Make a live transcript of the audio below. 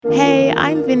Hey,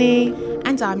 I'm Vinny,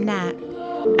 And I'm Nat.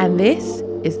 and this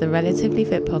is the Relatively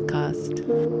Fit podcast.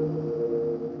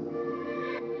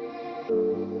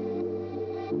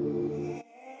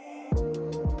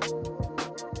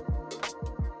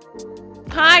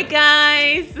 Hi,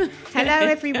 guys. Hello,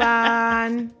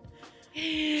 everyone.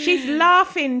 She's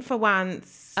laughing for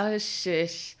once. Oh,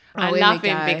 shush. Oh, I'm here we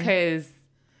laughing go. because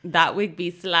that wig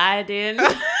be sliding.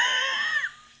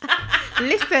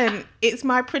 Listen, it's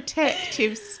my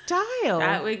protective style.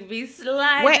 That wig be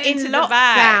sliding. We're in to the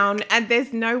back. lockdown and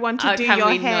there's no one to do Can your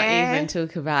we hair. not even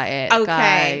talk about it, Okay,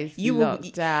 guys? you will.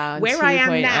 Lockdown Where I am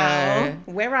 2.0. now,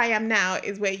 where I am now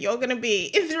is where you're gonna be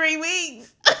in 3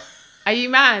 weeks. Are you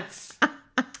mad?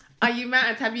 Are you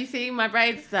mad? Have you seen my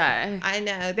braids though? I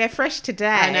know they're fresh today.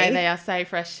 I know they are so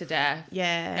fresh to death.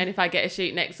 Yeah. And if I get a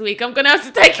shoot next week, I'm gonna have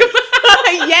to take them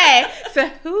out. Yeah. So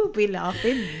who'll be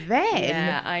laughing then?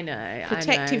 Yeah, I know.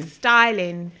 Protective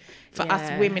styling for Yeah.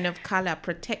 us women of colour.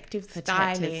 Protective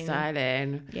Protective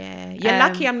styling. Yeah, you're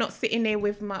lucky I'm not sitting there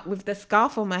with the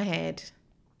scarf on my head.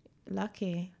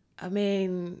 Lucky. I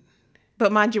mean,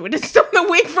 But mind you, would have stopped the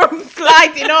wig from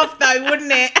sliding off though,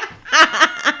 wouldn't it?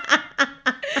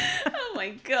 oh my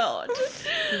god.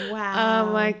 Wow.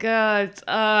 Oh my god.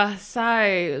 So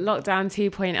lockdown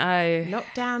 2.0.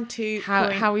 Lockdown 2.0.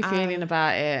 How are we feeling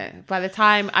about it? By the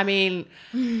time, I mean,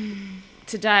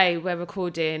 today we're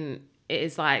recording, it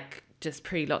is like just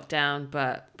pre-lockdown,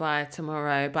 but by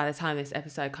tomorrow, by the time this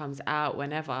episode comes out,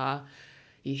 whenever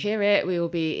you hear it, we will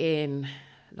be in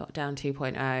lockdown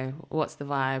 2.0. What's the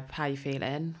vibe? How you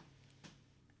feeling?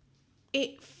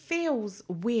 It feels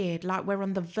weird, like we're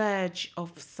on the verge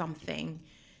of something.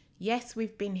 Yes,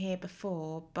 we've been here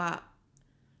before, but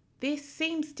this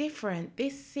seems different.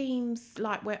 This seems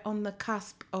like we're on the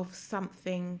cusp of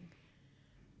something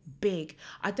big.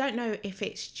 I don't know if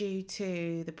it's due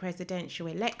to the presidential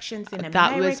elections in America.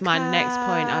 That was my next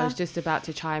point. I was just about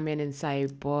to chime in and say,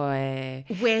 boy,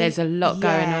 there's a lot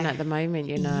going on at the moment,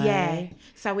 you know. Yeah.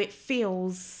 So it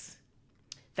feels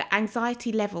the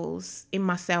anxiety levels in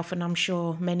myself, and I'm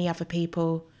sure many other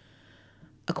people,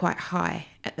 are quite high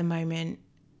at the moment.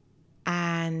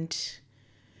 And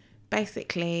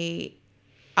basically,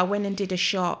 I went and did a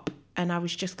shop, and I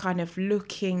was just kind of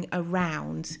looking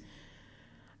around.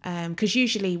 Because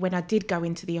usually when I did go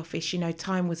into the office, you know,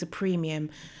 time was a premium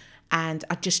and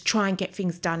I'd just try and get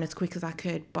things done as quick as I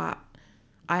could. But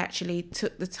I actually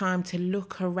took the time to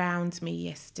look around me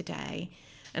yesterday,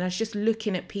 and I was just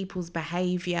looking at people's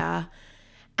behaviour,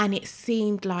 and it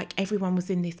seemed like everyone was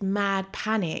in this mad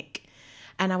panic.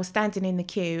 And I was standing in the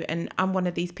queue, and I'm one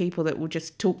of these people that will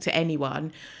just talk to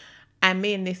anyone. And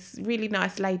me and this really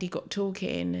nice lady got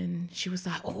talking, and she was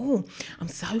like, oh, I'm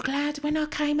so glad when I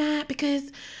came out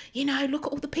because, you know, look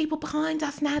at all the people behind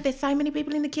us now. There's so many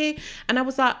people in the queue. And I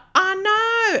was like, I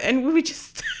know. And we were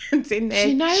just standing there Do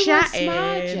you know chatting. what's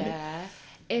mad, yeah?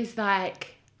 Is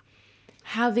like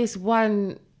how this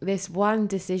one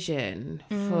decision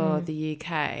for the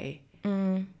UK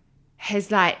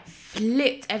has like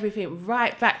flipped everything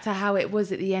right back to how it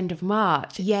was at the end of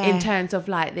March. Yeah. In terms of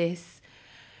like this,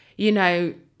 you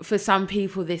know, for some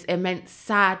people, this immense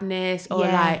sadness or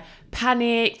like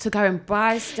panic to go and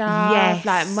buy stuff. Yes.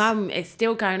 Like mum is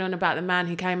still going on about the man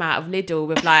who came out of Lidl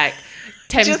with like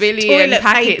 10 Just billion toilet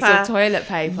packets paper. of toilet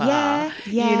paper. Yeah.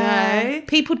 You know?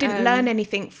 People didn't learn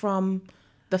anything from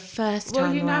the first time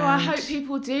Well, you know, round. I hope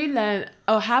people do learn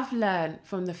or have learned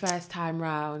from the first time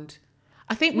round.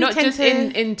 I think we Not tend just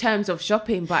to... in terms of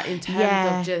shopping, but in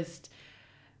terms of just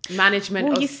management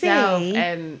Well, of you self see-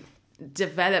 and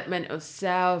development of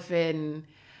self and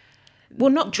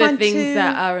not the trying things to...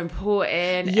 that are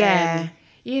important. Yeah. And,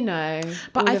 you know,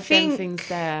 But all I of them think things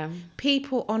there.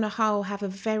 people on a whole have a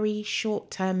very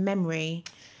short-term memory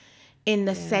in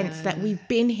the sense that we've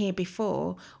been here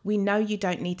before. We know you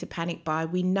don't need to panic buy.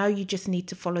 We know you just need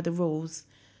to follow the rules.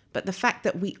 But the fact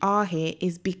that we are here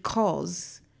is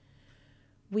because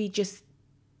we just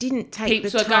didn't take People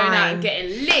the are time. going out and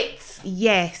getting lit.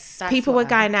 Yes, That's people were why.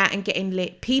 going out and getting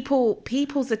lit.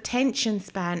 People's attention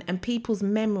span and people's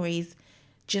memories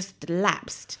just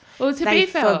lapsed. Well, to They be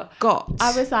fair, forgot.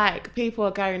 I was like, people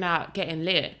are going out getting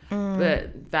lit,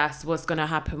 but that's what's going to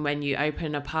happen when you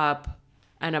open a pub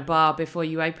and a bar before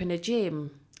you open a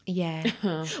gym. Yeah.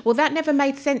 Well, that never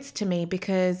made sense to me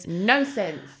because, No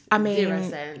sense. I mean, 0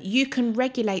 sense. you can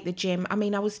regulate the gym. I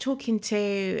mean, I was talking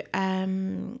to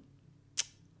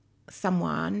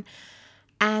someone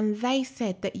and they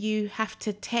said that you have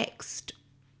to text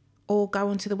or go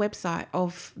onto the website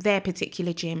of their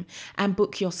particular gym and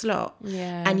book your slot.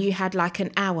 Yeah. And you had like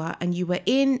an hour and you were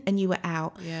in and you were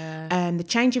out. Yeah. The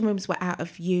changing rooms were out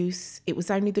of use. It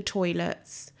was only the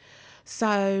toilets.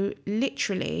 So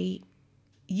literally,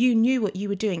 you knew what you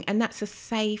were doing, and that's a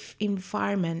safe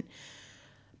environment.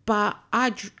 But I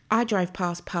drove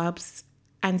past pubs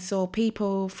and saw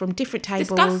people from different tables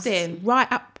disgusting. right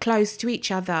up close to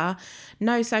each other,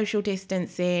 no social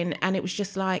distancing, and it was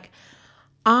just like,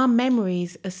 our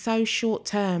memories are so short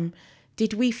term.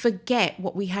 Did we forget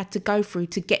what we had to go through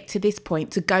to get to this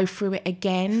point, to go through it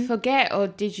again? Forget, or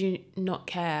did you not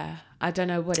care? I don't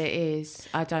know what it is.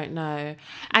 I don't know.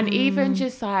 And even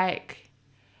just like,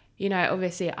 you know,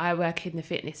 obviously I work in the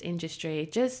fitness industry.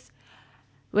 Just,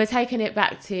 we're taking it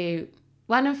back to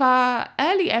one of our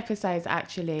early episodes,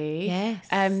 actually. Yes.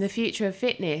 The future of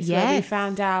fitness, where we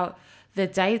found out the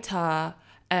data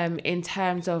in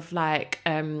terms of like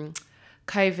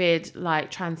COVID, like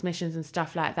transmissions and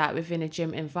stuff like that within a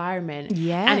gym environment.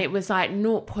 Yeah. And it was like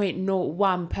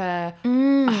 0.01 per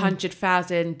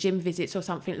 100,000 gym visits or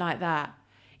something like that.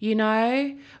 You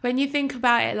know, when you think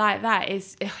about it like that,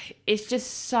 it's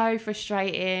just so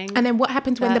frustrating. And then what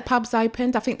happened when the pubs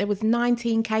opened? I think there was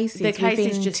 19 cases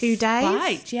within just 2 days.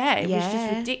 Spiked. Yeah, it was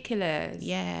just ridiculous.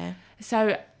 Yeah.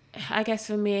 So I guess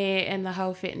for me in the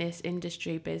whole fitness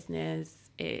industry business,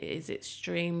 it is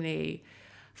extremely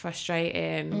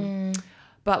frustrating.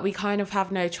 But we kind of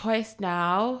have no choice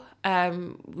now.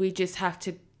 We just have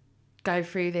to go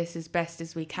through this as best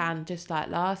as we can, just like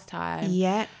last time.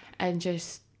 Yeah. And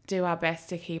just do our best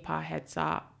to keep our heads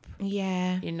up.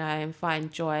 Yeah. You know, and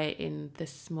find joy in the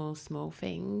small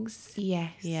things.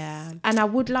 Yes. Yeah. And I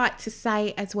would like to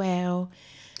say as well,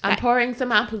 I'm pouring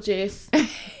some apple juice.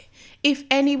 if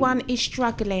anyone is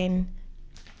struggling,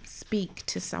 speak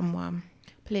to someone.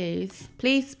 Please.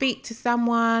 Please speak to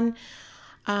someone.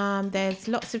 There's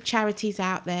lots of charities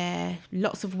out there,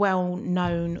 lots of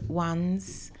well-known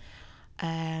ones.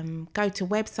 Go to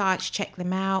websites, check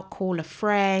them out, call a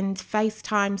friend,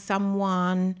 FaceTime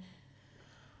someone.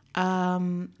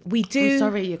 We do... I'm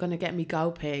sorry, you're going to get me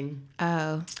gulping.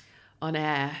 Oh. On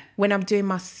air. When I'm doing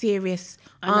my serious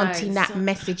Auntie Nat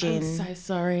messaging. I'm so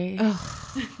sorry.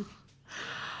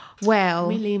 Well...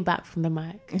 Let me lean back from the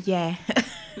mic. Yeah.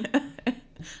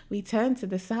 We turn to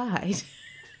the side.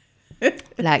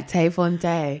 Like Tay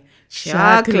Fonte.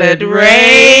 Chocolate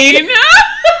rain.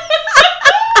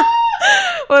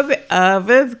 Was it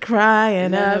others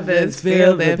crying, others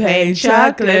feel the pain?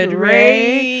 Chocolate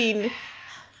rain.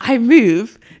 I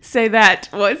move so that,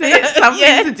 what is it?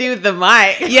 Something to do with the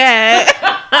mic.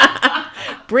 Yeah.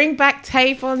 Bring back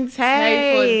Tay Fonte.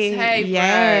 Tay Fonte,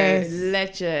 yes. bro.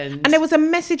 Legend. And there was a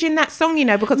message in that song, you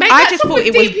know, because Mate, I that just song thought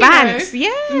it deep, was Banks.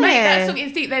 Yeah. Mate, that song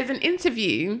is deep. There's an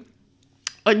interview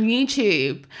on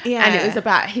YouTube, and it was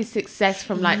about his success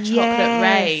from like Chocolate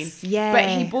Rain. Yeah. But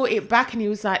he brought it back, and he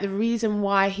was like, the reason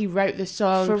why he wrote the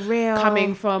song, for real,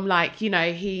 coming from like, you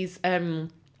know, he's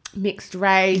mixed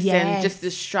race and just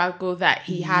the struggle that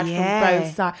he had from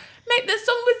both sides. Mate, the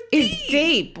song was deep. It's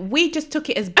deep. We just took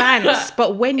it as Banks,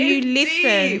 but when you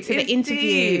listen to the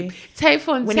interview, Tay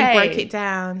Fonte, when he broke it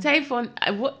down, Tay Fonte,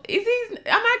 what is his?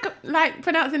 Am I like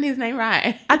pronouncing his name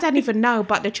right? I don't even know,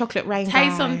 but the Chocolate Rain Tay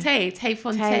guy. Fonte, Tay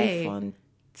Fonte, Tay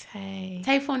Fonte,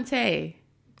 Tay Fonte.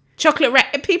 Chocolate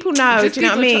Rain. People know. Just do you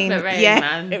know what I Google mean? Chocolate Rain, yeah,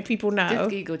 man. people know. Just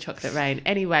Google Chocolate Rain.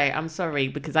 Anyway, I'm sorry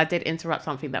because I did interrupt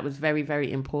something that was very,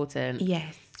 very important.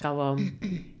 Yes. Go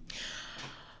on.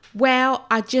 Well,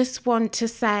 I just want to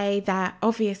say that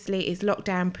obviously it's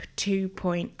lockdown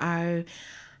 2.0.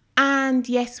 And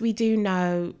yes, we do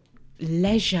know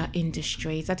leisure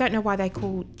industries. I don't know why they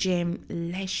call gym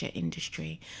leisure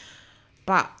industry.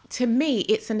 But to me,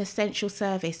 it's an essential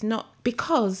service, not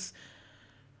because,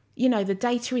 you know, the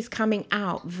data is coming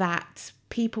out that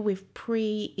people with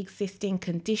pre-existing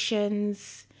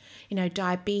conditions, you know,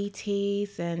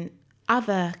 diabetes and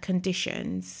other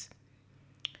conditions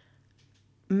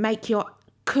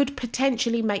could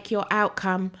potentially make your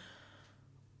outcome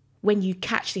when you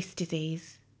catch this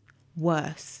disease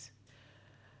worse.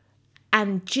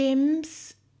 And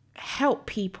gyms help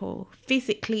people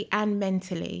physically and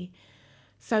mentally.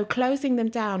 So closing them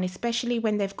down, especially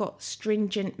when they've got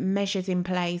stringent measures in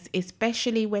place,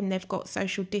 especially when they've got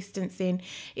social distancing,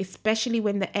 especially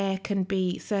when the air can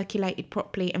be circulated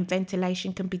properly and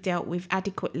ventilation can be dealt with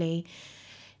adequately,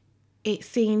 it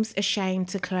seems a shame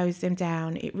to close them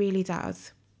down. It really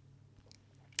does.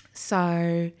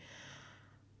 So,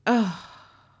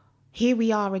 here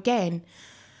we are again.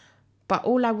 But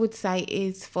all I would say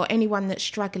is for anyone that's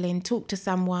struggling, talk to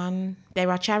someone.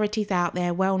 There are charities out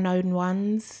there, well-known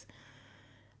ones.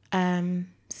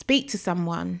 Speak to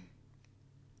someone.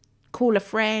 Call a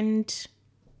friend.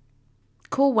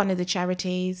 Call one of the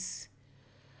charities.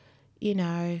 You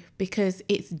know, because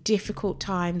it's difficult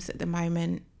times at the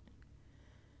moment.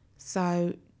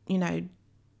 So,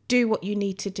 do what you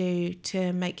need to do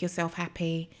to make yourself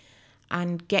happy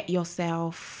and get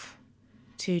yourself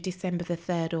to December the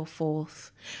 3rd or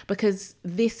 4th, because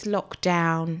this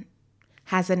lockdown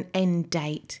has an end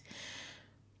date.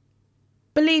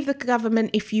 Believe the government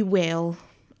if you will.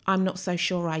 I'm not so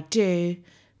sure I do,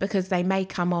 because they may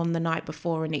come on the night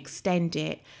before and extend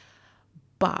it.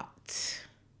 But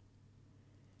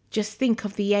just think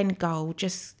of the end goal.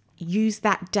 Just use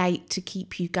that date to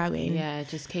keep you going. Yeah,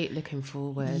 just keep looking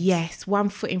forward. Yes, one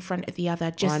foot in front of the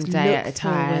other. Just one day look at a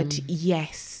time. Forward.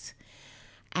 Yes.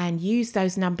 And use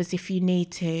those numbers if you need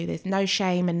to. There's no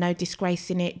shame and no disgrace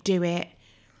in it. Do it.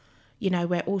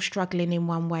 We're all struggling in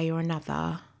one way or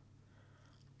another.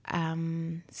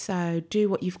 So do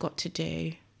what you've got to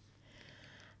do.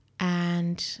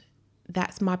 And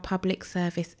that's my public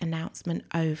service announcement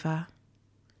over.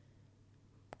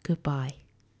 Goodbye.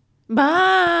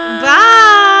 Bye.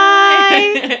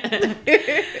 Bye.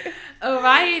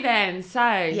 Alrighty then. So,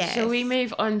 Yes. shall we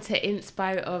move on to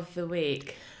Inspo of the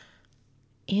week?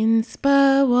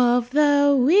 Inspo of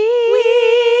the week.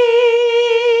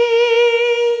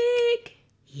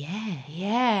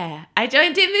 Yeah. I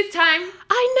joined in this time.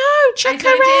 I know. Check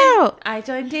her out. I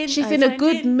joined in. She's in a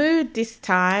good mood this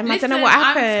time. Listen, I don't know what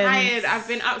happened. I'm tired. I've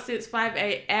been up since 5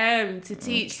 a.m. to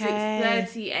teach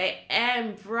 6:30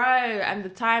 a.m., bro. And the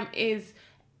time is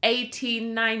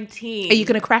 18:19. Are you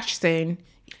going to crash soon?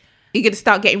 Are you going to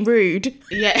start getting rude?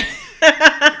 Yeah.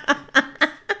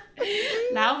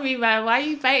 Now me, man. Why are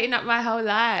you baiting up my whole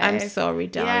life? I'm sorry,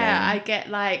 darling. Yeah, I get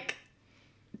like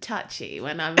touchy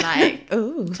when I'm like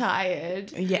Ooh.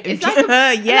 tired. Yeah, It's like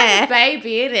a, yeah. like a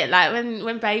baby, isn't it? Like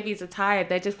when babies are tired,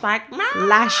 they're just like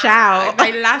Lash out.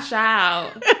 They lash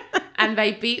out and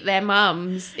they beat their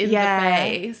mums in the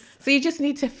face. So you just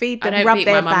need to feed them, I don't rub beat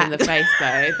their my mum in back. the face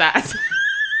though. That's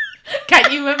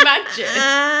can you imagine?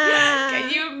 Can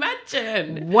you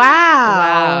imagine?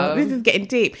 Wow. This is getting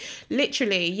deep.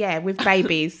 Literally, yeah, with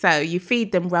babies. So you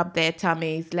feed them, rub their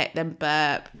tummies, let them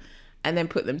burp, and then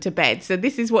put them to bed. So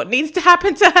this is what needs to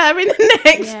happen to her in the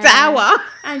next hour.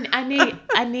 And I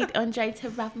need Andre to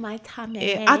rub my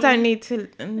tummy. I don't need to.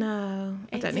 No,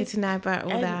 I don't need to know about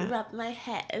all and that. rub my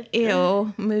head.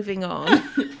 Ew. Moving on.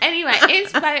 Anyway,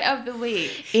 Inspo of the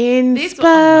week.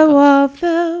 Inspo of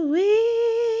the week.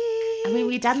 I mean,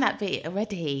 we done that bit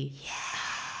already. Yeah.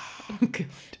 Oh, God.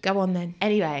 Go on then.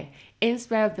 Anyway,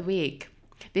 Inspo of the week.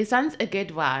 This one's a good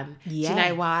one. Yes. Do you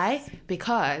know why?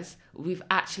 Because we've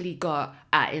actually got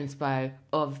our Inspo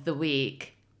of the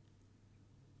week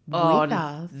on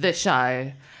us. the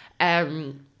show.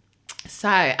 So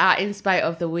our Inspo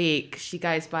of the week, she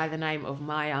goes by the name of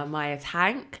Maya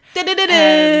Tank.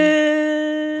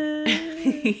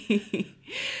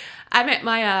 I met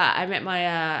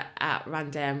Maya at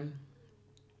Random,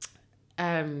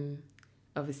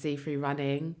 obviously through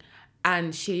running,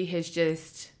 and she has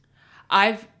just,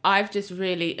 I've just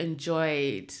really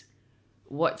enjoyed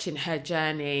watching her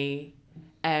journey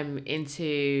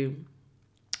into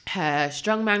her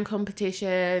strongman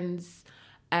competitions,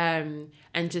 and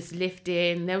just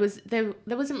lifting. There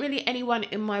wasn't really anyone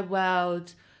in my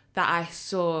world that I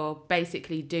saw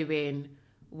basically doing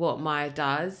what Maya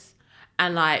does.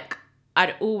 And like,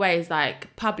 I'd always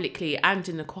like publicly and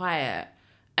in the quiet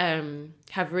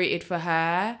have rooted for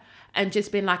her and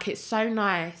just been like, it's so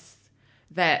nice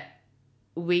that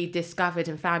we discovered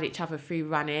and found each other through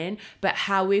running, but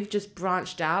how we've just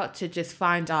branched out to just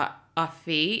find our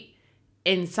feet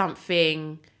in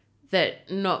something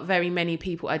that not very many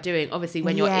people are doing. Obviously,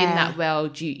 when you're in that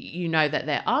world, you know that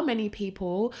there are many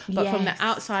people, but from the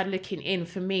outside looking in,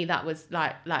 for me, that was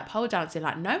like pole dancing.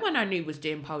 Like, no one I knew was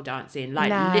doing pole dancing. Like,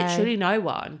 literally no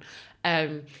one.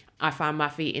 I found my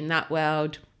feet in that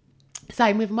world.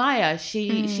 Same with Maya.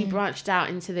 She branched out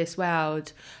into this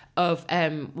world of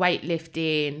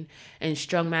weightlifting and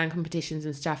strongman competitions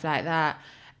and stuff like that.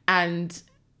 And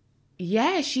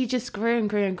yeah, she just grew and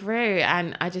grew and grew.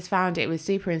 And I just found it was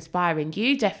super inspiring.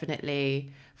 You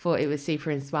definitely thought it was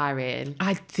super inspiring.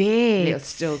 I did. Little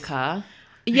stalker.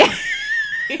 Yeah.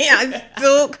 I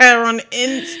stalk her on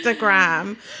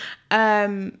Instagram.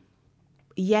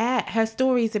 Yeah, her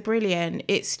stories are brilliant.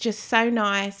 It's just so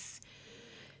nice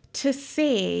to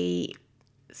see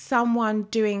someone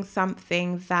doing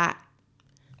something that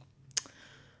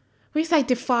we say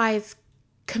defies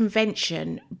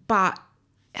convention, but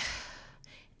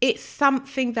it's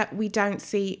something that we don't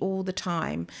see all the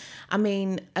time. I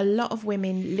mean, a lot of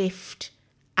women lift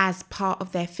as part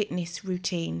of their fitness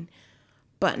routine,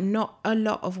 but not a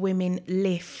lot of women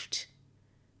lift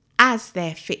as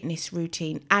their fitness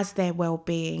routine, as their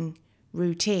well-being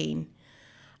routine.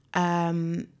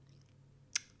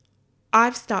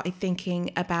 I've started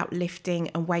thinking about lifting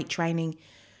and weight training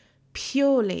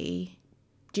purely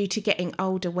due to getting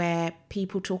older, where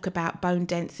people talk about bone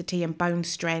density and bone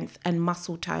strength and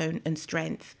muscle tone and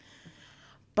strength.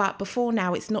 But before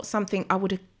now, it's not something I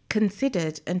would have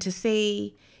considered. And to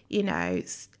see, you know,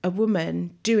 a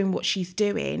woman doing what she's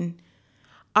doing,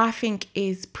 I think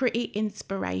is pretty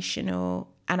inspirational.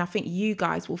 And I think you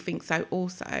guys will think so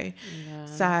also. Yeah.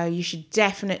 So you should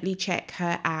definitely check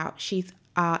her out. She's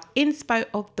our inspo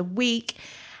of the week.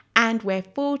 And we're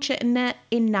fortunate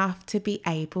enough to be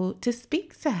able to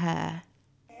speak to her.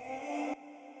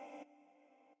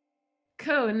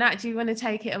 Cool. Nat, do you want to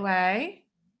take it away?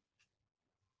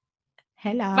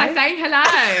 Hello. By saying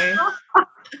hello.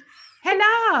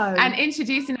 Hello. And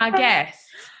introducing our guest.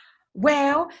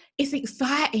 Well, it's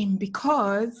exciting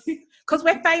because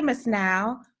we're famous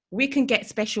now, we can get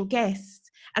special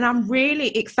guests. And I'm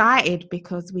really excited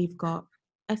because we've got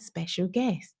a special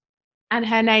guest. And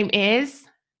her name is...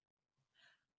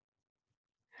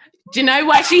 Do you know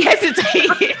why she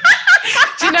hesitated?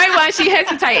 Do you know why she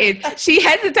hesitated? She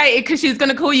hesitated because she was going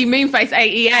to call you Moonface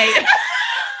 88. All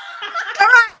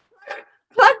right.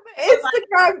 Plug the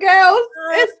Instagram, girls.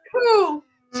 It's cool.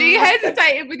 She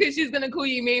hesitated because she was going to call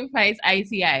you Moonface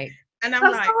 88. And I'm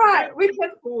That's like, all right. We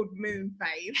can. called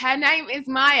Moonface. Her name is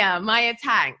Maya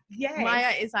Tank. Yes.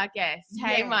 Maya is our guest.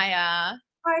 Hey, Yes. Maya.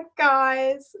 Hi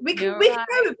guys. We You're can right.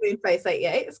 go with Moonface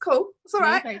 88. It's cool. It's all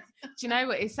right. Moonface. Do you know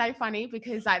what? It's so funny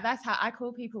because like that's how I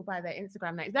call people by their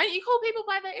Instagram names. Don't you call people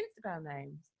by their Instagram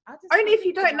names? I just Only call if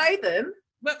you people don't by- know them.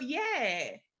 Well, yeah,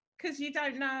 because you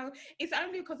don't know. It's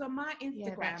only because on my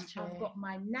Instagram that's true. I've got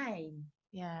my name,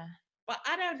 Yeah. but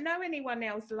I don't know anyone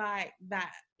else like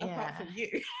that apart Yeah. from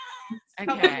you.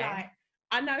 So Okay. I'm like,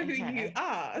 I know who you Okay.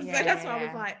 are, Yeah, so that's yeah, why I was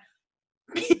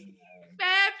yeah. like,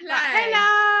 Fair play.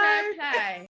 hello. Fair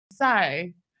play.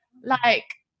 So, like,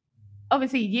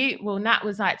 obviously Nat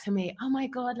was like to me, oh my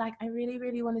God, like, I really,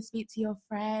 really want to speak to your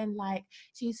friend. Like,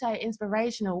 she's so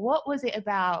inspirational. What was it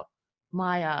about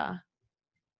Maya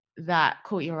that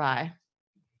caught your eye?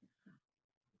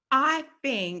 I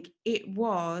think it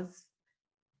was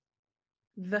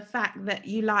the fact that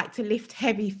you like to lift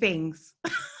heavy things.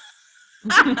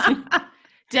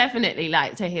 Definitely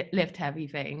like to lift heavy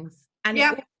things. And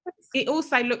Yeah. it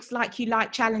also looks like you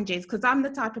like challenges, because I'm the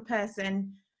type of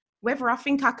person, whether I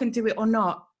think I can do it or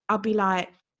not, I'll be like,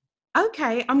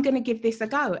 okay, I'm going to give this a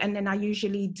go. And then I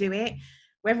usually do it.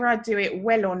 Whether I do it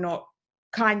well or not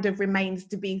kind of remains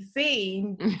to be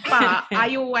seen. But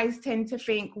I always tend to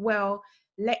think, well,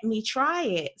 let me try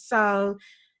it. So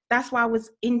that's why I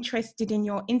was interested in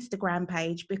your Instagram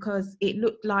page, because it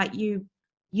looked like you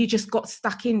just got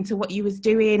stuck into what you was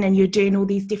doing and you're doing all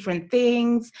these different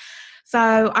things.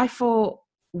 So I thought,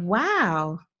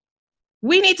 wow,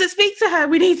 we need to speak to her.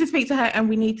 We need to speak to her and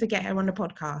we need to get her on the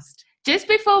podcast. Just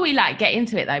before we like get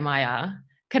into it though, Maya,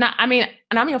 I mean,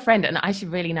 and I'm your friend and I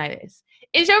should really know this.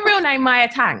 Is your real name Maya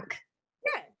Tank?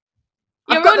 Yeah.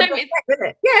 Your I've got real the name is respect with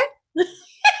it. Yeah.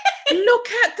 Look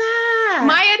at that.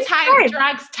 Maya Tank fine.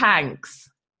 drags tanks.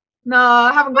 No,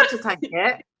 I haven't got to tank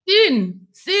yet.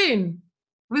 Soon.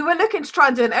 We were looking to try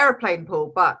and do an aeroplane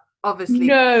pool, but obviously.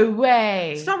 No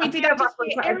way. Sorry, I've did I never just done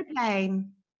hear that.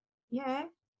 aeroplane? Yeah.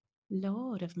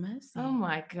 Lord of mercy. Oh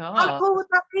my How God. cool would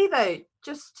that be though?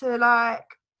 Just to like,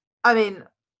 I mean,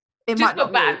 it Just might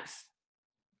for not move.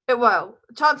 bants. Well,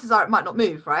 chances are it might not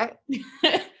move, right?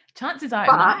 Chances are it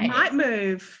But might. Might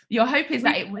move. Your hope is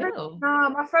that it will. No,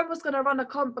 my friend was going to run a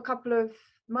comp a couple of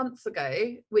months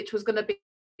ago, which was going to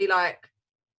be like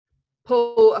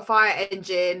pull a fire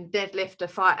engine, deadlift a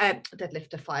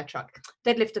fire truck,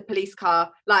 deadlift a police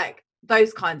car, like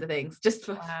those kinds of things, just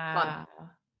for fun. Wow.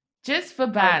 Just for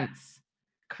bants.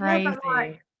 Crazy. Yeah, but,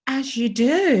 like, As you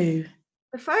do.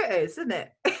 the photos, isn't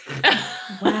it?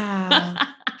 Wow.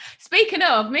 Speaking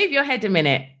of, move your head a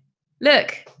minute.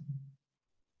 Look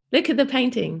at the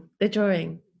painting, the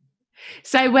drawing.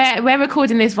 So we're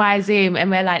recording this via Zoom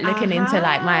and we're like looking into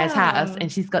like Maya's house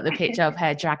and she's got the picture of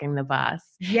her dragging the bus.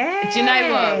 Yes. Do you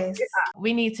know what?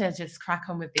 We need to just crack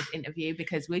on with this interview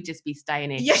because we'd just be staying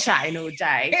here chatting all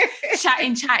day.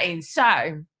 chatting.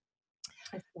 So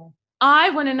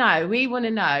we want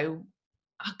to know,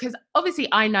 because obviously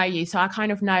I know you, so I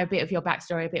kind of know a bit of your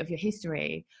backstory, a bit of your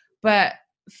history. But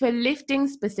for lifting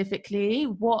specifically,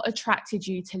 what attracted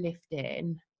you to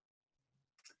lifting?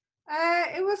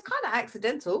 It was kind of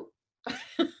accidental.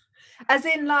 As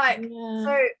in, like,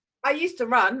 so I used to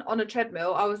run on a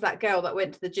treadmill. I was that girl that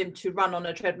went to the gym to run on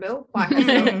a treadmill by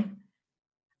herself.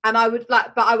 And I would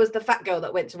but I was the fat girl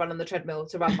that went to run on the treadmill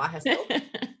to run by herself.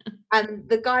 And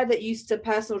the guy that used to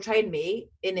personal train me,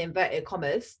 in inverted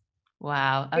commas,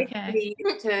 Wow. Okay.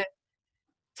 used to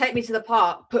take me to the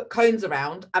park, put cones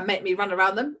around and make me run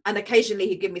around them. And occasionally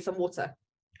he'd give me some water.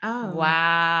 Oh.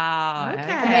 Wow.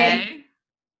 Okay.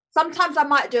 Sometimes I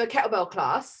might do a kettlebell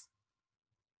class.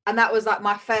 And that was like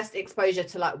my first exposure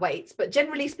to like weights. But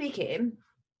generally speaking,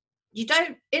 you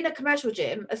don't, in a commercial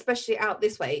gym, especially out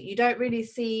this way, you don't really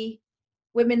see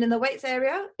women in the weights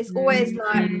area. It's always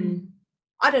like,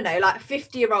 I don't know, like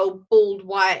 50-year-old bald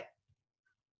white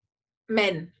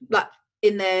men, like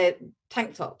in their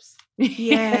tank tops.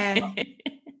 Yeah.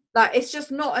 Like it's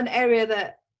just not an area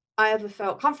that I ever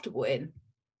felt comfortable in.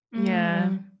 Yeah.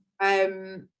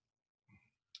 And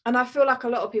I feel like a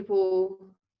lot of people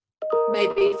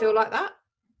maybe feel like that.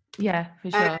 Yeah,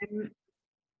 for sure.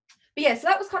 But yeah, so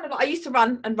that was kind of like, I used to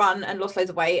run and lost loads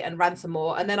of weight and ran some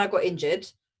more, and then I got injured,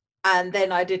 and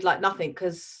then I did like nothing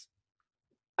because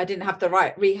I didn't have the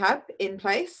right rehab in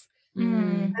place.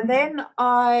 And then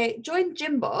I joined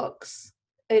Gymbox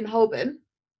in Holborn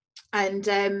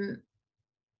and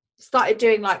started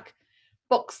doing like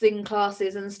boxing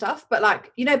classes and stuff, but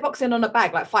like, you know, boxing on a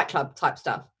bag, like Fight Club type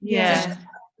stuff. Yeah.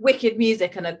 Wicked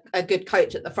music and a good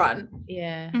coach at the front.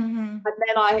 Yeah. And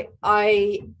then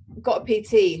I got a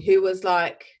PT who was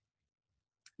like,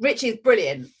 Richie's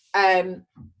brilliant. But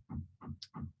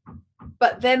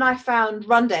then I found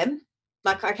Rundem,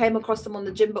 like I came across them on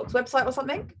the Gymbox website or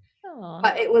something. Aww.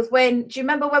 But it was when, do you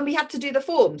remember when we had to do the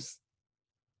forms?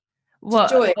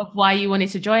 What, of why you wanted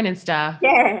to join and stuff?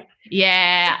 Yeah.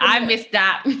 Yeah, I missed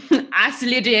that. I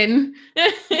slid in.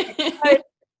 So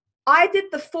I did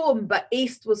the form, but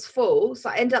East was full. So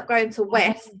I ended up going to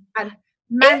West and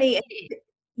Manny.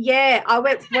 Yeah, I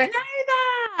went West. I know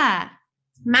that.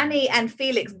 Manny and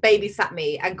Felix babysat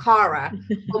me and Cara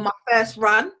on my first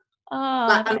run. Oh,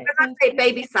 like, and when I say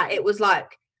babysat, it was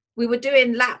like we were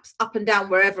doing laps up and down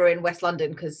wherever in West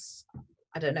London, because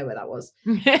I don't know where that was.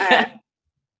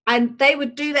 And they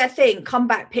would do their thing, come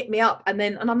back, pick me up, and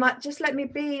I'm like, just let me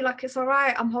be, like, it's all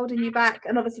right, I'm holding you back.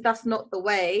 And obviously that's not the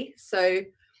way. So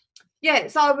yeah,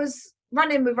 so I was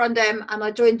running with Rundem and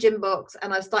I joined Gymbox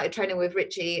and I started training with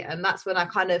Richie, and that's when I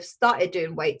kind of started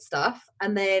doing weight stuff.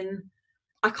 And then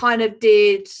I kind of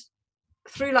did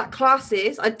through like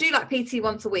classes. I do like PT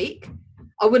once a week.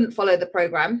 I wouldn't follow the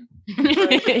program.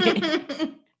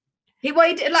 He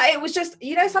waited, like, it was just,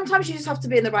 you know, sometimes you just have to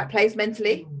be in the right place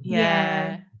mentally.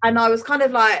 Yeah. And I was kind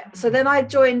of like, so then I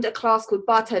joined a class called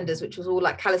Bartenders, which was all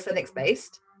like calisthenics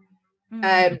based,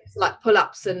 like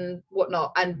pull-ups and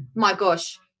whatnot. And my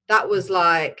gosh, that was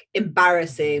like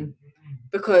embarrassing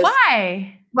because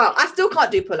why? Well, I still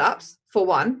can't do pull-ups for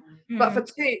one, but for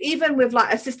two, even with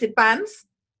like assisted bands,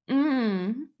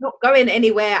 not going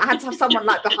anywhere. I had to have someone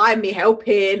like behind me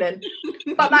helping, and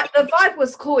but like the vibe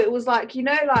was cool. It was like, you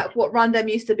know, like what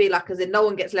Rundem used to be like, as in no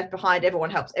one gets left behind, everyone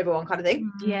helps everyone kind of thing.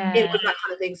 Yeah, it was that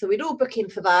kind of thing. So we'd all book in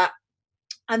for that,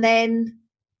 and then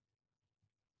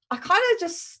I kind of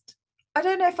just, I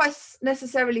don't know if I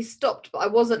necessarily stopped, but I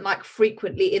wasn't like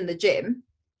frequently in the gym.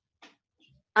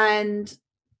 And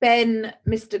Ben,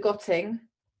 Mr. Gotting,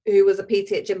 who was a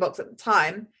PT at Gymbox at the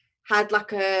time, had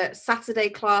like a Saturday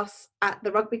class at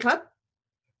the rugby club,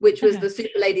 which was the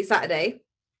Super Lady Saturday.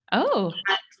 Oh.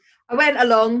 And I went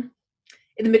along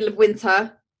in the middle of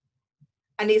winter,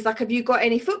 and he's like, have you got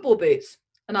any football boots?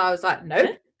 And I was like, no.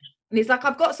 And he's like,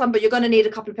 I've got some, but you're going to need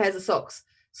a couple of pairs of socks.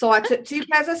 So I took 2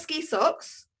 pairs of ski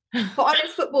socks, put on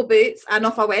his football boots, and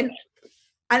off I went.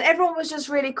 And everyone was just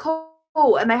really cool.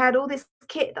 And they had all this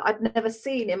kit that I'd never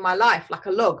seen in my life, like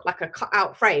a log, like a cut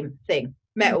out frame thing,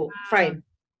 metal frame.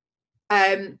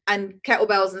 And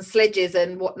kettlebells and sledges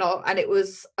and whatnot. And it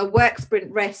was a work, sprint,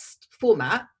 rest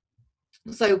format.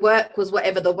 So work was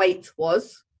whatever the weight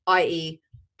was, i.e.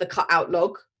 the cut out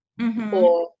log,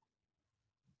 or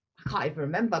I can't even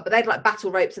remember, but they had like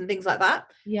battle ropes and things like that.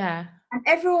 Yeah. And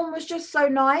everyone was just so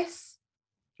nice.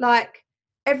 Like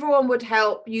everyone would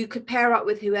help. You could pair up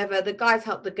with whoever. The guys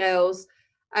helped the girls.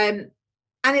 And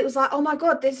it was like, oh my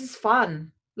God, this is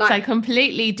fun. Like, so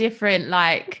completely different,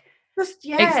 like, just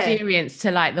experience to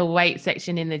like the weight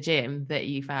section in the gym that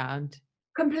you found.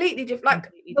 Completely different. Like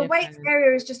the weights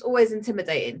area is just always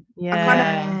intimidating.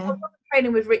 Yeah. I was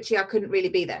training with Richie, I couldn't really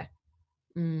be there.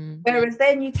 Whereas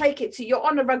then you take it to, you're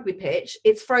on a rugby pitch,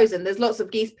 it's frozen, there's lots of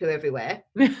geese poo everywhere.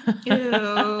 It's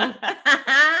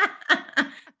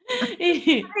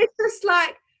just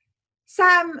like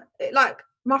Sam, like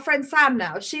my friend Sam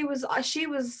now, she was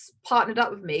partnered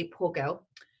up with me, poor girl.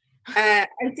 And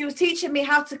she was teaching me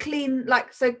how to clean,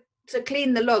 like, so to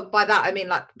clean the log, by that I mean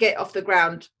like get off the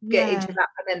ground, get into that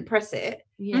and then press it.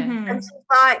 And she's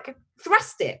like,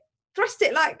 thrust it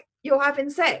like you're having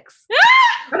sex.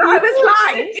 And I was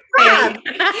like, laughing.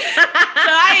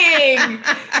 Dying.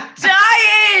 I said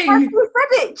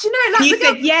it. Do you know, like You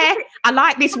said, yeah, I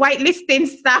like this weightlifting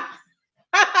stuff.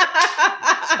 In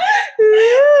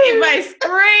my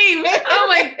scream. Oh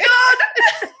my God.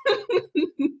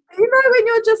 You know, when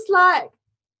you're just like,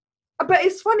 but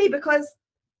it's funny because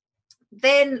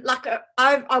then like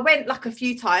I went like a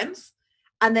few times,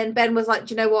 and then Ben was like,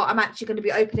 do you know what, I'm actually going to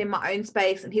be opening my own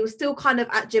space. And he was still kind of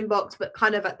at Gymbox, but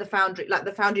kind of at the Foundry. Like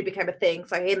the Foundry became a thing,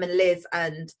 so him and Liz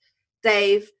and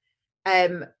Dave,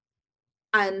 and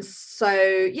so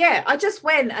yeah, I just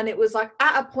went, and it was like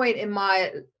at a point in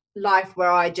my life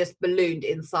where I just ballooned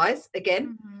in size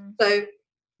again. So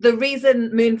the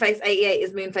reason Moonface 88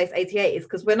 is Moonface 88 is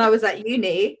because when I was at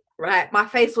uni, right, my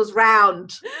face was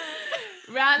round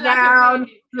like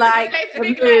a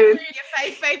moon. Your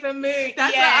face paper moon.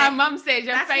 That's what our mum said.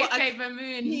 Your face paper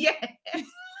moon. Yeah.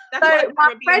 So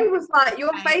my friend was like,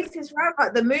 your face is round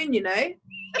like the moon, you know.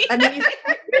 And then you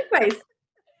said moon face.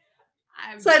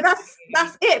 So that's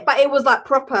it. But it was like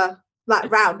proper,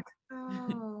 like round.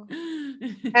 Oh.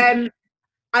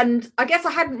 And I guess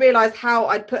I hadn't realised how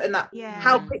I'd put in that,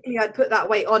 how Yeah. quickly I'd put that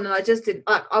weight on, and I just didn't.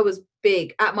 Like, I was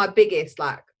big at my biggest.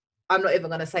 Like, I'm not even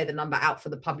going to say the number out for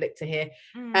the public to hear.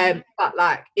 But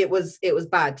like, it was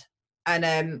bad,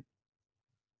 and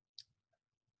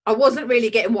I wasn't really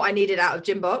getting what I needed out of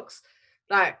Gymbox.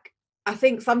 Like, I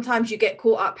think sometimes you get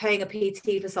caught up paying a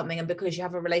PT for something, and because you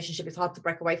have a relationship, it's hard to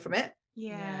break away from it.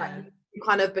 Yeah. Like, you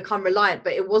kind of become reliant,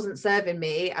 but it wasn't serving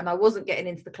me, and I wasn't getting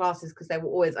into the classes because they were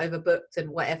always overbooked and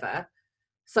whatever.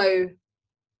 So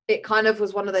it kind of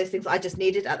was one of those things I just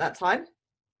needed at that time.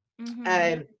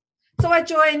 So I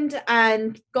joined,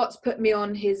 and Gott's put me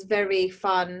on his very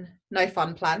fun, no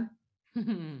fun plan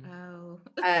for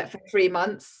 3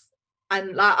 months.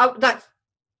 And like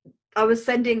I was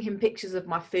sending him pictures of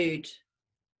my food,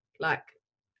 like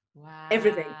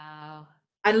everything,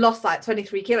 and lost like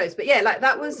 23 kilos. But yeah, like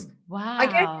that was, I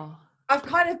guess I've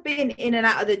kind of been in and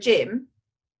out of the gym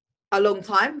a long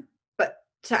time, but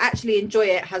to actually enjoy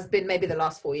it has been maybe the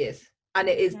last 4 years. And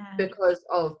it is because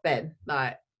of Ben.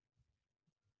 Like,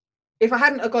 if I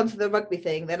hadn't have gone to the rugby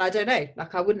thing, then I don't know,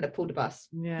 like I wouldn't have pulled a bus.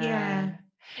 Yeah.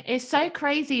 It's so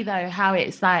crazy though, how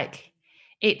it's like,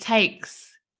 it takes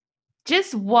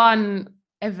just one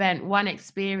event, one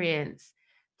experience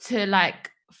to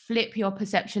like flip your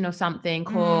perception of something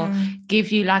or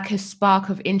give you like a spark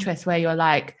of interest where you're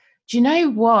like, do you know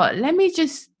what? Let me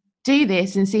just do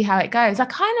this and see how it goes. I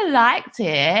kind of liked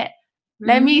it.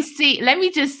 Let me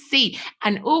just see.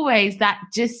 And always that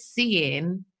just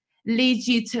seeing leads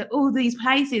you to all these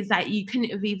places that you couldn't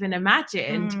have even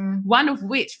imagined. One of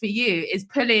which for you is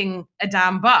pulling a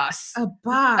damn bus. A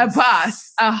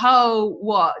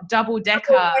whole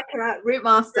double-decker Route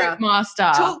Master.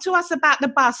 Talk to us about the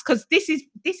bus, because this is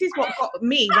what got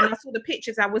me when I saw the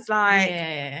pictures. I was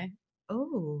like,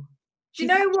 oh, do you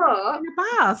know what? In a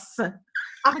bus. I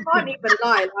can't even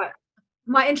lie. Like,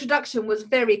 my introduction was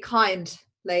very kind,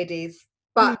 ladies,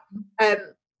 but I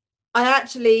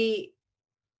actually.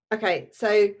 Okay,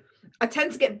 so I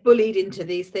tend to get bullied into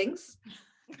these things.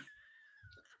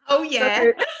 Oh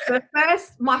yeah. So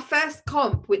my first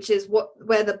comp, which is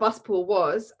where the bus pool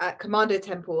was at Commando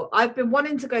Temple. I've been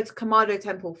wanting to go to Commando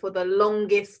Temple for the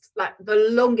longest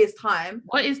time.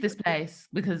 What is this place?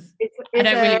 Because I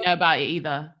don't really know about it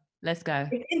either. Let's go.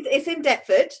 It's in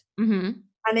Deptford,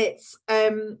 and it's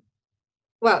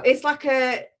well, it's like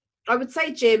I would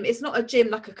say gym. It's not a gym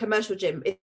like a commercial gym.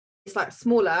 It's like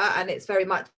smaller, and it's very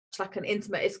much like an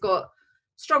intimate. It's got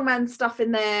strongman stuff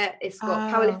in there. It's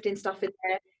got powerlifting stuff in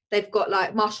there. They've got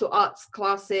like martial arts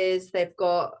classes. They've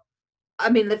got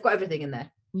everything in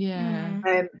there.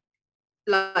 Yeah.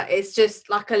 Like it's just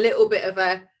like a little bit of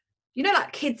a, you know,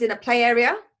 like kids in a play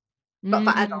area, but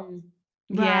for adults.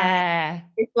 Yeah.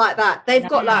 It's like that. They've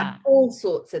got like all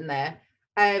sorts in there.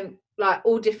 Like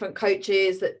all different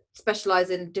coaches that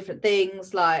specialize in different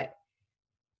things. Like,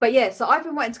 but yeah, so I've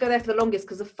been wanting to go there for the longest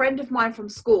because a friend of mine from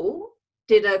school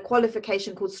did a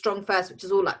qualification called Strong First, which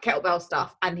is all like kettlebell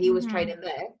stuff, and he was training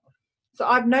there. So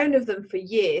I've known of them for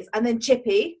years. And then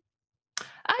Chippy.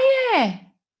 Oh yeah.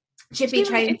 Chippy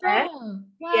trained there.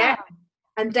 Wow. Yeah.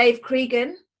 And Dave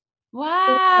Cregan.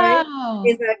 Wow.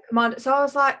 Is a commander. So I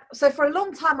was like, so for a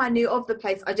long time I knew of the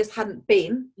place, I just hadn't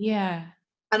been. Yeah.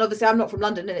 And obviously I'm not from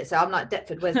London, innit? So I'm like,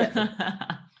 Deptford, where's Deptford?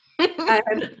 I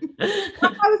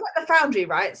was at the Foundry,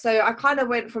 right? So I kind of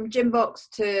went from Gymbox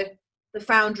to the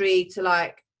Foundry to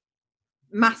like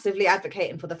massively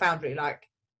advocating for the Foundry. Like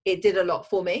it did a lot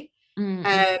for me.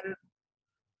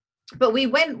 But we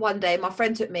went one day, my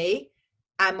friend took me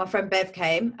and my friend Bev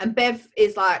came, and Bev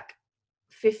is like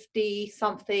 50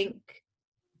 something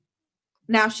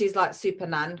now she's like super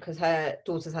nan because her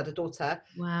daughter's had a daughter.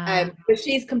 Wow. But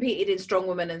she's competed in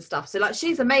strongwoman and stuff. So like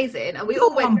she's amazing. And we Go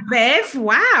all went. on, Bev.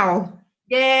 Wow.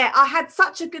 Yeah, I had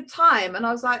such a good time. And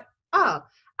I was like, oh.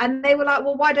 And they were like,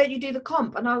 well, why don't you do the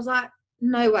comp? And I was like,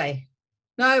 no way.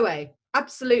 No way.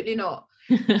 Absolutely not.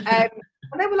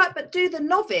 And they were like, but do the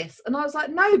novice. And I was like,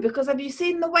 no, because have you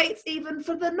seen the weights even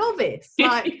for the novice?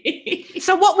 Like,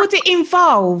 so what would it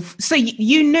involve? So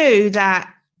you knew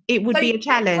that it would be a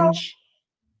challenge.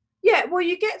 Yeah, well,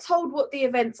 you get told what the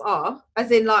events are,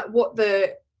 as in like what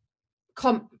the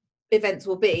comp events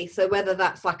will be. So whether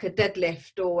that's like a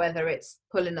deadlift or whether it's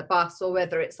pulling a bus or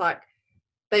whether it's like,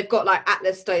 they've got like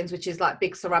Atlas stones, which is like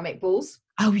big ceramic balls.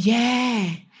 Oh,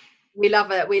 yeah. We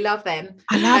love it. We love them.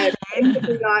 I love them. It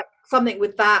could be like something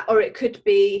with that, or it could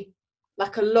be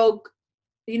like a log.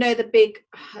 You know, the big,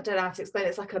 I don't know how to explain it.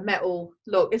 It's like a metal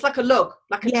log. It's like a log,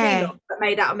 like a tree log, but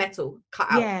made out of metal,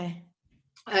 cut out. Yeah.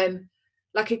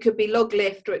 Like it could be log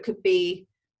lift, or it could be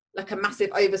like a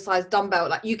massive oversized dumbbell.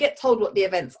 Like you get told what the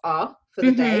events are for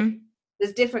the day.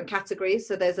 There's different categories.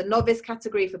 So there's a novice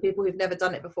category for people who've never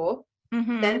done it before.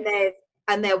 Then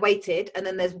they're weighted, and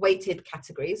then there's weighted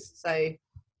categories. So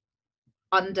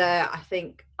under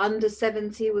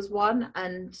 70 was one,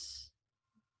 and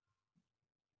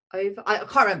over, I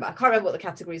can't remember what the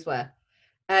categories were.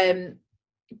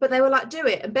 But they were like, do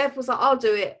it. And Bev was like, I'll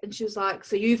do it. And she was like,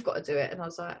 so you've got to do it. And I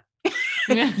was like,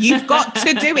 you've got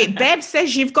to do it. Bev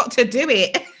says you've got to do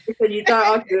it. So you don't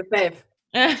argue with Bev.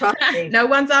 Trust me. No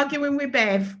one's arguing with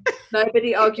Bev.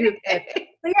 Nobody argued with Bev.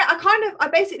 So yeah, I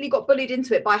basically got bullied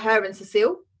into it by her and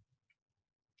Cecile.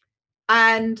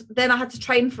 And then I had to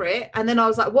train for it. And then I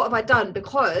was like, what have I done?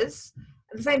 Because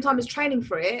at the same time as training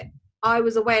for it, I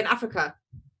was away in Africa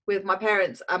with my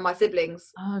parents and my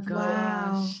siblings. Oh, gosh.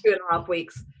 Wow. 2.5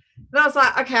 weeks. And I was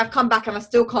like, okay, I've come back and I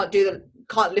still can't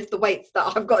lift the weights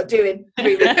that I've got to do in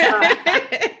 3 weeks.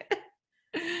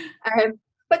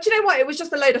 But you know what? It was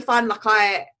just a load of fun. Like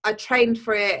I trained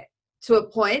for it to a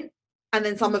point, and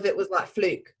then some of it was like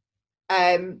fluke.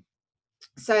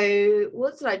 So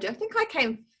what did I do? I think I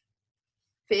came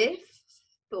 5th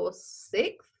or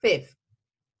 6th.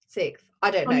 6th. I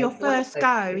don't know. On your first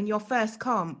go, in your first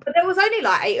comp. But there was only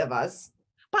like 8 of us.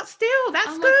 But still,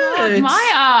 that's God, good.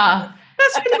 Maya.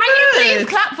 That's Can really you good. please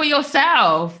clap for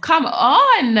yourself? Come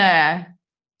on.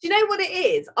 Do you know what it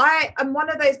is? I am one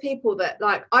of those people that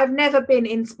like, I've never been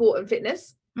in sport and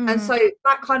fitness. And so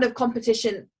that kind of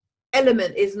competition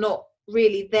element is not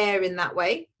really there in that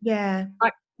way. Yeah.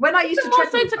 Like when I used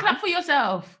to clap for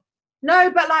yourself.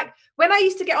 No, but like when I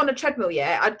used to get on a treadmill,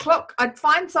 I'd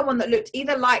find someone that looked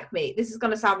either like me. This is going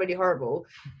to sound really horrible,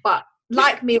 but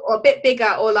like me or a bit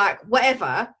bigger or like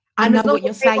whatever. I know what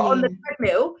you're saying. On the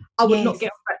treadmill, I would not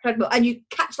get on that treadmill. And you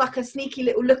catch like a sneaky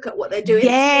little look at what they're doing.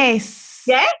 Yes.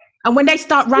 Yeah. And when they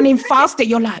start running faster,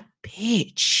 you're like,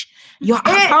 bitch.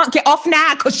 I can't get off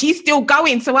now because she's still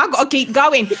going, so I've got to keep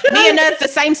going. Me and her's the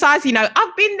same size, you know.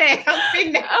 I've been there.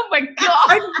 Oh my God.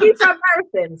 I used to run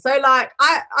marathon. So like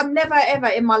I'm never ever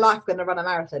in my life going to run a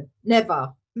marathon.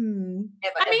 Never. Mm.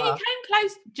 Never. I mean, ever. you came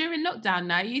close during lockdown,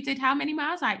 no? You did how many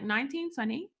miles? Like 19,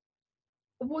 20?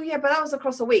 Well, yeah, but that was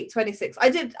across a week, 26.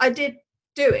 I did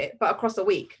do it, but across a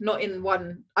week, not in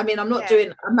one. I mean, I'm not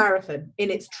doing a marathon in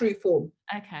its true form.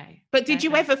 Okay. But did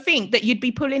you ever think that you'd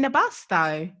be pulling a bus,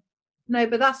 though? No,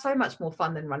 but that's so much more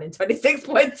fun than running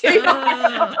 26.2.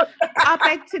 I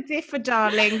beg to differ,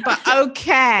 darling, but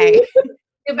okay.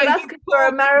 Yeah, but that's good for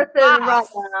a marathon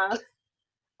runner.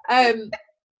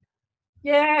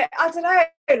 Yeah, I don't know.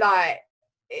 Like,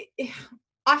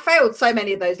 I failed so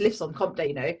many of those lifts on comp day,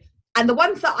 you know. And the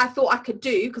ones that I thought I could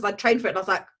do, because I trained for it, and I was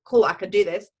like, cool, I can do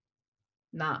this.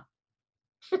 Nah.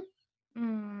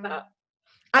 Nah.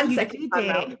 And second time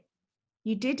round.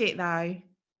 You did it, though.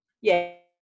 Yeah.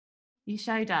 You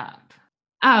showed up.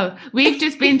 Oh, we've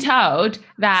just been told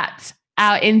that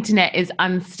our internet is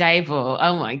unstable.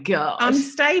 Oh my God.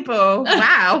 Unstable.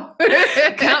 Wow.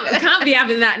 can't be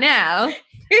having that now.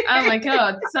 Oh my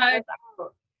God. So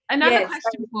another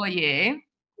question for you.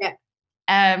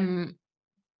 Yeah.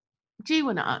 Do you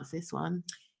want to answer this one?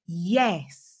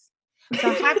 Yes.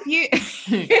 So have you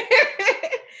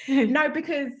No,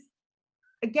 because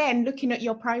again, looking at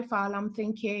your profile, I'm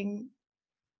thinking,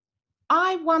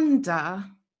 I wonder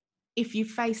if you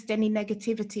faced any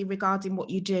negativity regarding what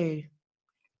you do.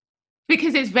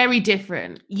 Because it's very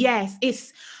different. Yes,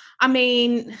 I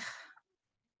mean,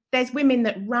 there's women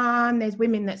that run, there's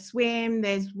women that swim,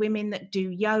 there's women that do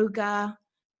yoga.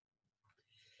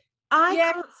 I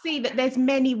can't see that there's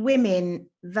many women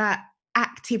that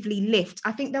actively lift.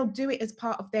 I think they'll do it as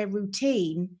part of their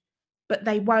routine, but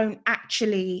they won't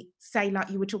actually say, like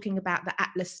you were talking about the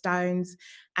Atlas stones.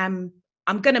 I'm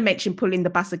going to mention pulling the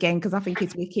bus again because I think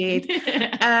it's wicked.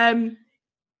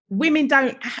 Women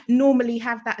don't normally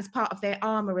have that as part of their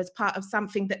armor, as part of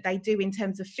something that they do in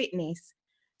terms of fitness.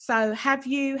 So have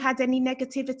you had any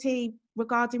negativity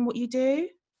regarding what you do?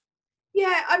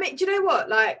 Yeah, I mean, do you know what?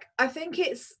 Like, I think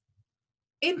it's,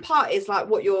 in part, is like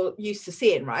what you're used to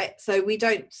seeing, right? So we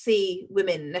don't see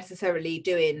women necessarily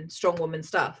doing strong woman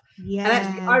stuff. Yeah. And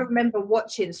actually, I remember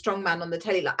watching strongman on the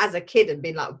telly, like, as a kid, and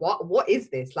being like, what is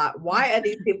this? Like, why are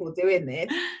these people doing this?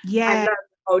 Yeah. And lo and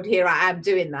behold, here I am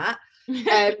doing that.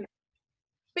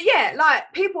 But yeah,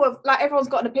 like, people have, like, everyone's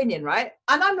got an opinion, right?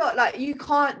 And I'm not, like, you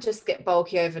can't just get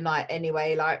bulky overnight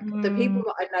anyway. Like, the people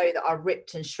that I know that are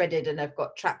ripped and shredded and have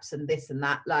got traps and this and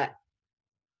that, like,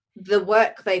 the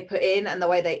work they put in and the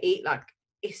way they eat, like,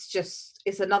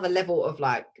 it's another level of,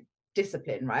 like,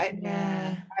 discipline, right?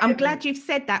 Yeah. I'm glad you've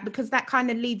said that, because that kind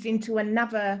of leads into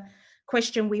another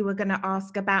question we were going to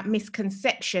ask about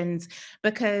misconceptions,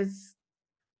 because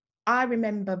I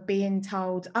remember being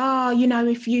told,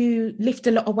 if you lift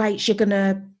a lot of weights, you're going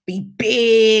to be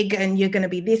big and you're going to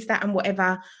be this, that, and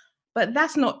whatever. But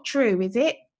that's not true, is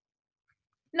it?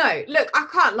 No, look, I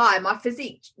can't lie. My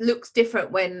physique looks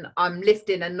different when I'm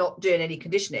lifting and not doing any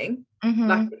conditioning.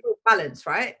 Like, it's all balance,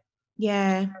 right?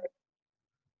 Yeah.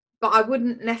 But I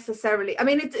wouldn't necessarily, I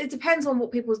mean, it depends on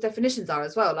what people's definitions are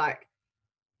as well. Like,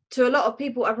 to a lot of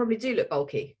people, I probably do look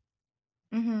bulky.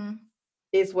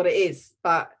 Is what it is.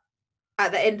 But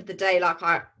at the end of the day, like,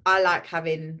 I like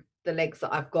having the legs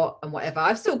that I've got and whatever.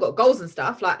 I've still got goals and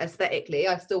stuff, like, aesthetically.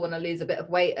 I still want to lose a bit of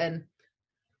weight, and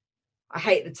I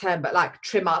hate the term, but, like,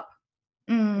 trim up,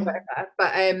 whatever.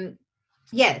 But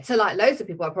yeah, to, like, loads of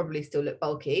people, I probably still look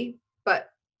bulky. But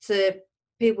to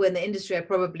people in the industry, I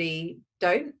probably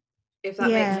don't, if that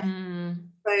makes sense.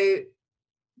 So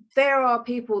there are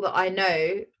people that I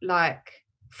know, like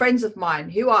friends of mine,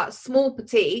 who are small,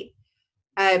 petite,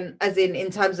 as in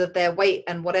terms of their weight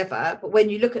and whatever, but when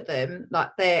you look at them, like,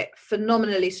 they're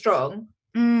phenomenally strong.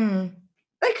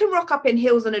 They can rock up in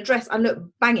heels and a dress and look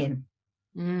banging.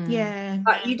 Yeah.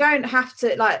 Like, you don't have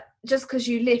to, like, just because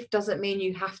you lift doesn't mean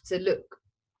you have to look,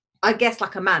 I guess,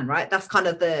 like a man, right? That's kind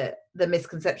of the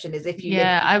misconception, is if you lift,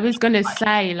 I was gonna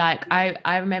say, like,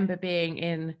 I remember being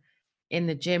in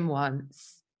the gym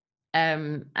once,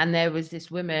 and there was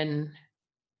this woman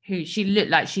who, she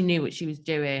looked like she knew what she was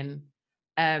doing.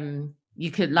 You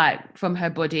could, like, from her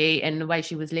body and the way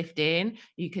she was lifting,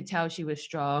 you could tell she was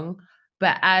strong.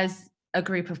 But as a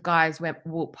group of guys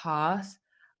walked past,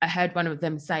 I heard one of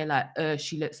them say, like,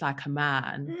 she looks like a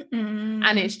man.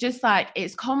 And it's just like,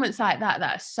 it's comments like that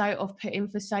are so off-putting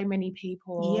for so many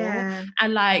people. Yeah.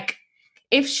 And, like,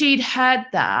 if she'd heard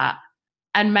that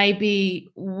and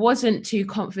maybe wasn't too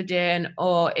confident,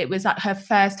 or it was like her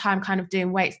first time kind of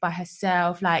doing weights by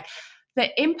herself, like,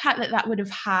 the impact that would have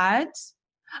had,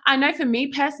 I know for me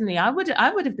personally, I would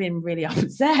have been really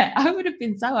upset. I would have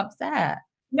been so upset.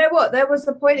 You know what? There was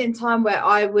a point in time where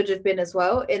I would have been as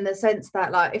well, in the sense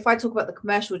that, like, if I talk about the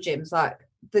commercial gyms, like,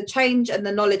 the change and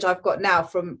the knowledge I've got now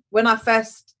from when I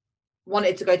first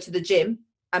wanted to go to the gym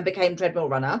and became treadmill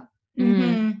runner,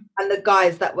 and the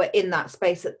guys that were in that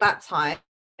space at that time,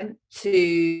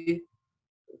 to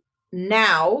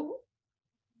now,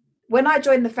 when I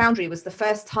joined the Foundry, was the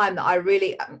first time that I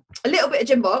really, a little bit of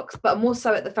gym box, but more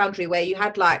so at the Foundry, where you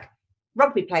had, like,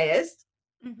 rugby players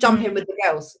jump in with the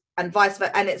girls and vice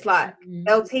versa, and it's like,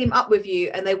 they'll team up with you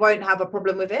and they won't have a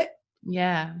problem with it.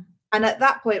 Yeah. And at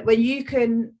that point, when you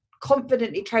can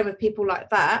confidently train with people like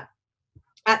that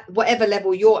at whatever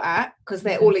level you're at, because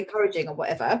they're all encouraging or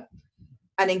whatever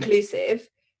and inclusive,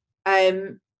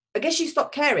 I guess you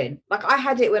stop caring. Like, I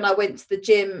had it when I went to the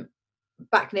gym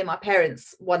back near my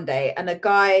parents one day, and a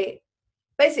guy,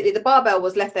 basically the barbell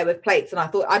was left there with plates, and I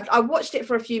thought, I watched it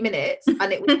for a few minutes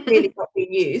and it was clearly not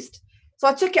being used. So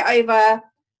I took it over,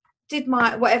 did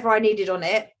my whatever I needed on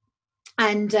it,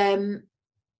 and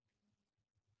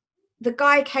the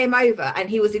guy came over, and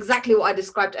he was exactly what I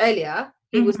described earlier.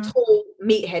 He was tall,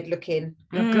 meathead looking.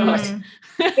 Oh God.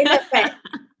 In effect,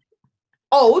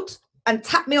 old, and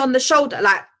tapped me on the shoulder,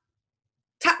 like,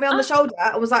 tapped me on the shoulder.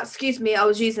 I was like, excuse me, I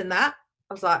was using that.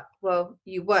 I was like, well,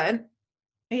 you weren't.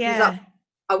 Yeah. He's like,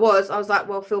 I was like,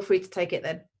 well, feel free to take it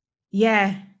then.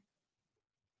 Yeah.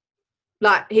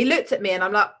 Like, he looked at me and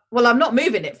I'm like, well, I'm not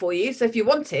moving it for you. So if you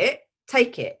want it,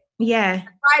 take it. Yeah.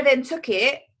 I then took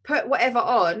it, put whatever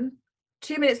on,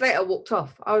 2 minutes later, walked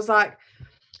off. I was like,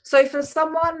 so for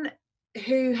someone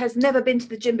who has never been to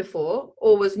the gym before,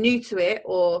 or was new to it,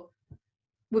 or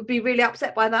would be really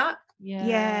upset by that.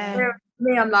 Yeah. For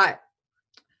me, I'm like,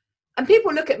 and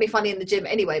people look at me funny in the gym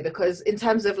anyway, because in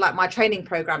terms of like my training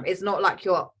program, it's not like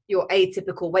your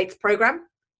atypical weights program.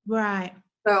 Right.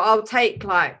 So I'll take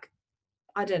like,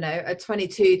 I don't know, a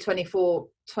 22, 24,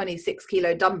 26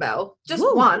 kilo dumbbell, just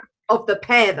Woo. one of the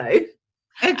pair though.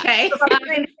 Okay. I'm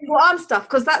doing single arm stuff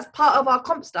because that's part of our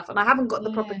comp stuff, and I haven't got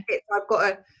the proper kit. So I've got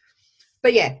to,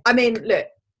 but yeah, I mean, look,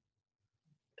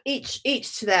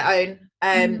 each to their own.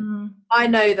 I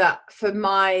know that for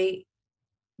my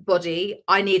body,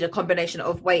 I need a combination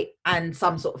of weight and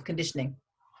some sort of conditioning.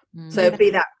 So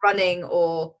be that running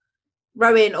or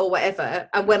rowing or whatever.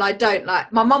 And when I don't,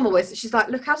 like my mum always, she's like,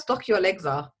 look how stocky your legs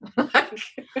are.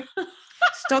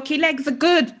 Stocky legs are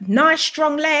good. Nice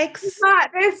strong legs.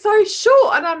 Like, they're so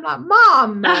short. And I'm like,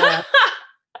 Mum.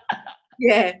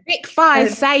 Yeah. Big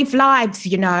thighs save lives,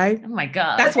 you know. Oh my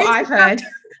God. That's what I've heard.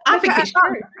 I think it's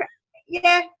true.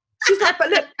 Yeah. She's like, but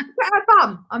look at her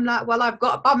bum. I'm like, well, I've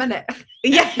got a bum, innit?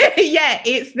 Yeah,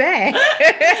 it's there.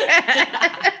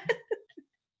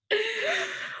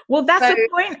 Well, that's a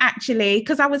point actually,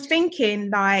 because I was thinking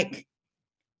like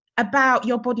about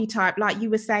your body type, like you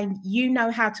were saying, you know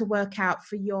how to work out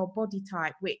for your body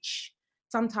type, which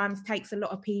sometimes takes a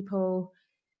lot of people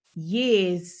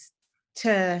years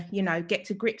to, you know, get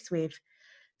to grips with.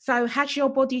 So has your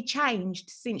body changed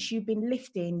since you've been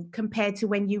lifting compared to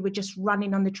when you were just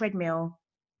running on the treadmill?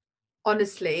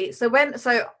 Honestly, so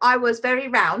I was very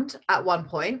round at one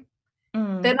point.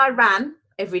 Then I ran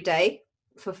every day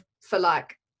for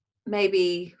like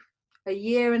maybe a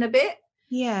year and a bit.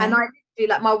 Yeah. And I do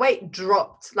like my weight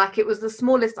dropped, like it was the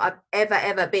smallest I've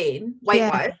ever been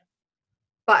weight wise.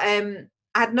 But I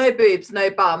had no boobs,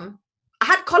 no bum. I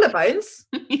had collarbones.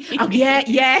 Oh yeah.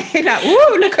 Like,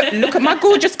 ooh, look at my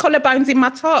gorgeous collarbones in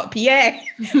my top. Yeah.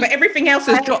 But everything else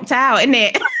has dropped out, isn't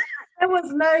it?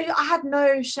 I had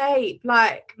no shape.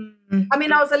 Like, I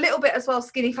mean, I was a little bit as well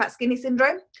skinny fat skinny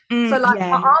syndrome. So like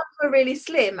my arms were really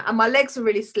slim and my legs were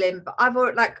really slim, but I've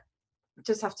already, like,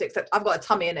 just have to accept I've got a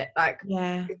tummy in it. Like,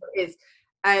 it is.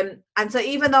 And so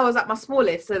even though I was at my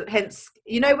smallest, so hence,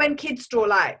 you know, when kids draw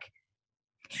like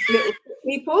little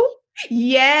people.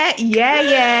 Yeah.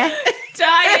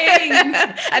 Dying.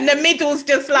 And the middle's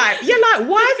just like, you're like,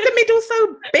 why is the middle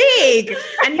so big?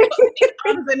 And you've got big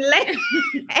arms and legs.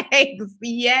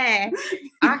 Yeah.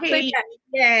 I hear you.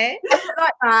 Yeah.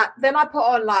 Like that. Then I put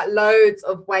on like loads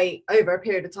of weight over a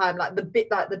period of time, like the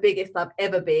biggest I've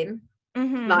ever been,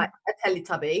 like a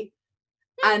Teletubby.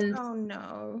 And oh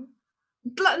no.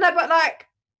 No, but like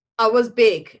I was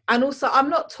big, and also I'm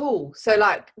not tall. So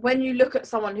like when you look at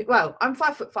someone who, well, I'm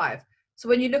 5'5". So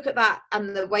when you look at that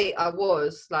and the weight I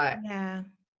was, like,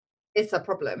 it's a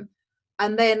problem.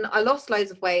 And then I lost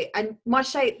loads of weight, and my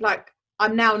shape, like,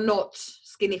 I'm now not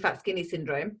skinny fat skinny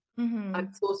syndrome.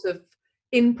 I'm sort of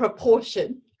in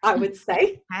proportion, I would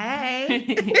say.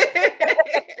 Hey.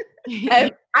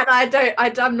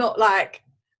 And I'm not like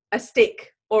a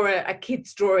stick or a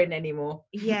kid's drawing anymore.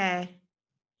 Yeah.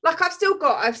 Like I've still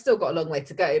got a long way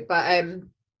to go, but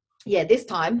yeah, this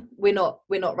time we're not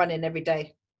running every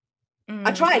day.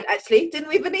 I tried, actually, didn't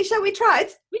we, Venetia? We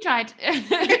tried. We tried.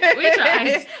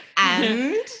 And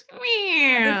And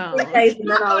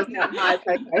then I was like, no, it's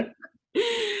okay.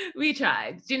 We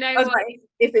tried. Do you know I was what? like,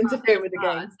 it's interfering with the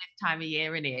game. This time of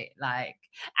year, isn't it? Like,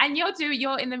 and you're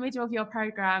in the middle of your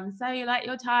program, so you're like,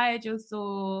 you're tired, you're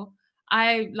sore.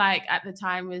 I, like, at the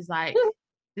time was like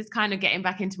just kind of getting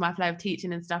back into my flow of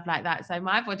teaching and stuff like that. So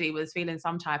my body was feeling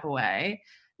some type of way.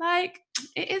 Like,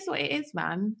 it is what it is,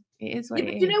 man. It is what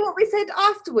it is. You know what we said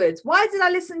afterwards? Why did I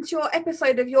listen to your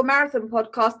episode of your marathon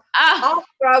podcast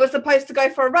after I was supposed to go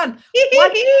for a run?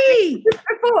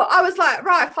 Before? I was like,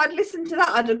 right, if I'd listened to that,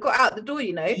 I'd have got out the door,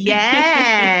 you know?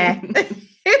 Yeah.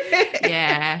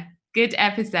 Yeah. Good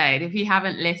episode. If you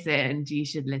haven't listened, you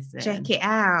should listen. Check it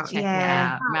out. Check it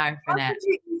out. How did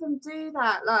you even do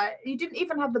that? Like, you didn't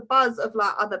even have the buzz of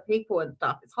like other people and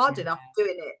stuff. It's hard enough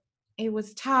doing it. It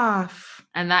was tough.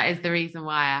 And that is the reason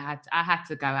why I had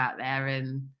to go out there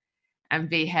and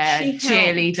be her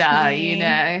cheerleader,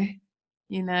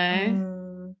 you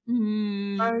know.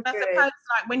 I suppose like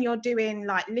when you're doing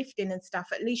like lifting and stuff,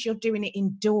 at least you're doing it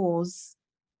indoors.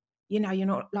 You know, you're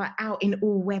not like out in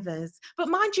all weathers. But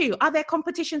mind you, are there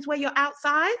competitions where you're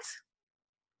outside?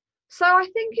 So I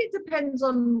think it depends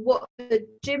on what the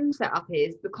gym setup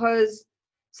is, because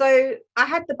so I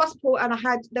had the Busport and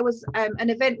there was an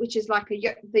event which is like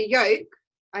the yoke.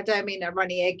 I don't mean a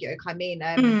runny egg yoke. I mean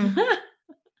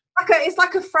it's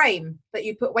like a frame that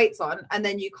you put weights on, and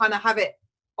then you kind of have it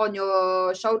on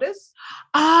your shoulders.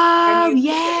 Oh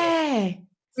yeah.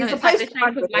 So it's like the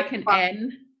shape of like an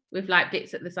N with like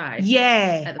bits at the side.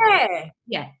 Yeah.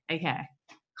 Yeah. Okay.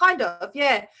 Kind of,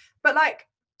 yeah. But like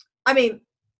I mean,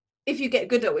 if you get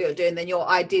good at what you're doing, then you're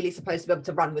ideally supposed to be able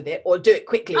to run with it or do it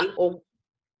quickly.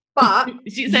 But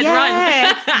she said run.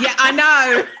 Yeah, I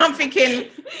know. I'm thinking, okay.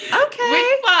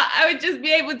 Which part I would just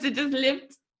be able to just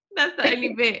lift? That's the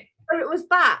only bit. So it was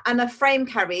that and a frame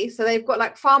carry. So they've got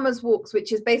like farmers walks,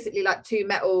 which is basically like 2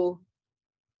 metal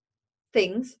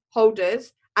things,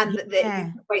 holders, and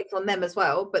the weights on them as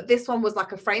well. But this one was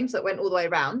like a frame, so it went all the way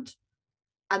around.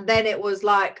 And then it was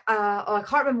like, I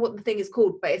can't remember what the thing is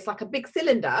called, but it's like a big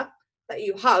cylinder that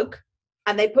you hug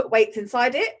and they put weights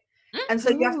inside it. And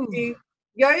so you have to do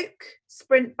yoke,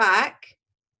 sprint back,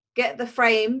 get the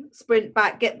frame, sprint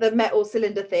back, get the metal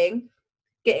cylinder thing,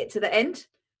 get it to the end.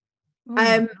 Oh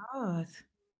my God.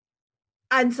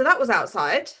 And so that was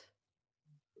outside.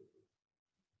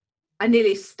 I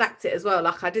nearly stacked it as well.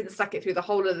 Like I didn't stack it through the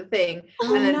whole of the thing.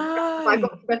 Oh, and then no. I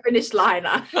got to the finish line.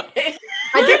 I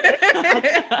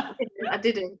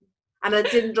didn't. And I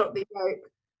didn't drop the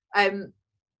yoke.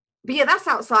 But yeah, that's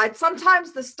outside.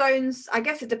 Sometimes the stones, I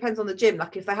guess it depends on the gym.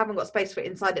 Like if they haven't got space for it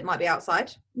inside, it might be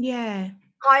outside. Yeah.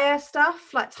 Tire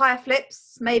stuff, like tire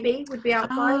flips, maybe would be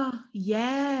outside. Oh,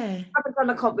 yeah. I haven't done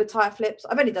a comp with tire flips.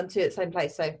 I've only done 2 at the same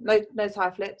place, so no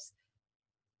tire flips.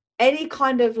 Any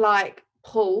kind of like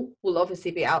pull will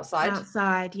obviously be outside.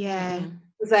 Outside, yeah.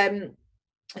 Because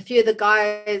a few of the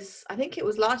guys, I think it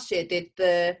was last year,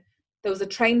 there was a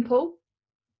train pull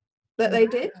that they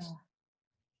did.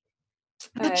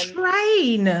 The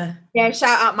train. Yeah,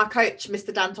 shout out my coach,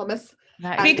 Mr. Dan Thomas.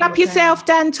 Pick up yourself,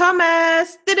 Dan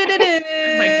Thomas. Oh my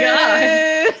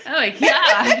God. Oh my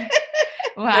God.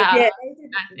 Wow.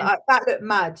 Yeah, that looked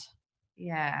mad.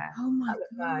 Yeah. Oh my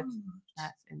God.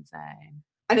 That's insane.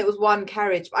 And it was one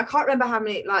carriage. But I can't remember how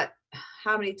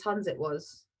many tons it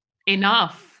was.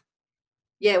 Enough.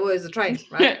 Yeah, well, it was a train,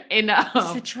 right?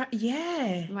 Enough.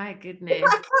 Yeah. My goodness.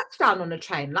 It's like a touchdown on a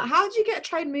train. Like, how do you get a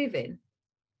train moving?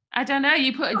 I don't know.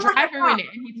 You put a driver in it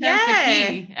and he turns the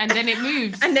key and then it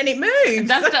moves. And then it moves.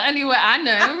 That's the only way I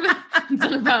know.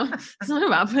 It's not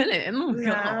about pulling. Oh,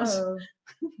 gosh. No.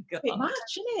 God. Bit much,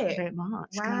 isn't it? A bit much.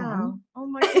 Wow. Oh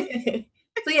my God.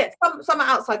 So yeah, some are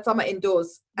outside, some are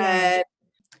indoors. Yeah.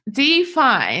 Do you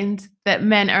find that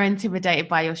men are intimidated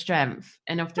by your strength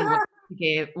and often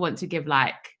want to give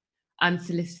like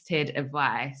unsolicited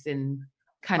advice and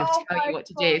kind of tell you what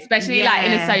to do, especially like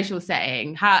in a social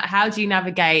setting? How do you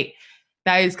navigate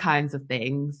those kinds of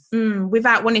things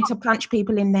without wanting to punch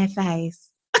people in their face?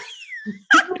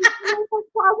 That's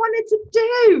what I wanted to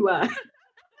do.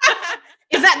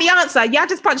 Is that the answer? Yeah,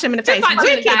 just punch them in the face. Punch them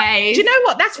in the face. Do you know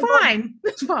what? That's fine.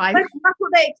 That's fine. That's what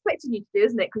they're expecting you to do,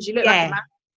 isn't it? Because you look like a man.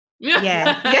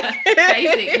 Yeah.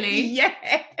 Basically. Yeah.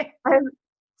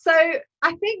 So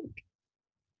I think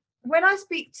when I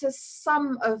speak to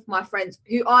some of my friends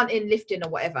who aren't in lifting or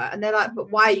whatever, and they're like,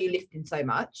 but why are you lifting so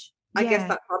much? I guess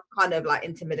that's kind of like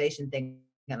intimidation thing.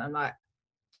 And I'm like,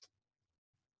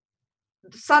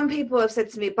 some people have said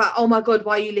to me, but oh my God,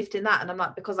 why are you lifting that? And I'm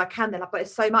like, because I can. They're like, but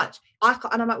it's so much. I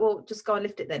can't. And I'm like, well, just go and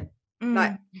lift it then.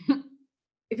 Like,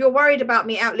 if you're worried about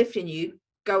me outlifting you,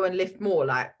 go and lift more.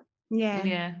 Like,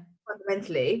 yeah.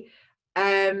 Fundamentally.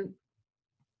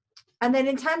 And then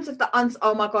in terms of the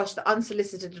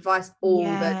unsolicited advice all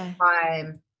the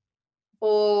time,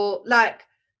 or like,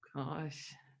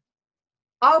 gosh,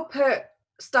 I'll put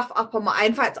stuff up on I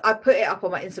put it up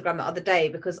on my Instagram the other day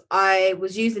because I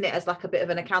was using it as like a bit of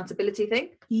an accountability thing.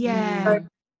 Yeah. So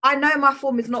I know my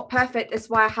form is not perfect. That's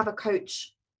why I have a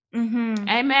coach.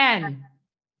 Amen.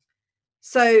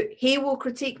 So he will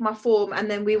critique my form and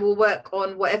then we will work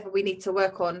on whatever we need to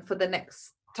work on for the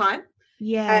next time.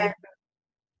 Yeah.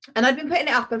 And I'd been putting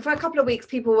it up, and for a couple of weeks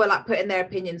people were like putting their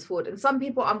opinions forward, and some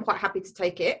people I'm quite happy to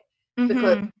take it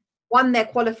because 1, they're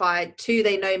qualified, 2,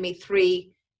 they know me,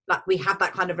 3, like we have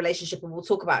that kind of relationship and we'll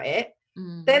talk about it.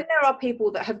 Then there are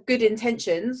people that have good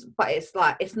intentions, but it's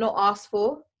like it's not asked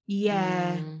for.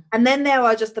 And then there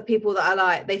are just the people that are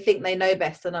like, they think they know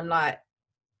best, and I'm like,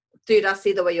 dude, I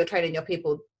see the way you're training your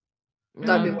people.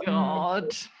 Don't be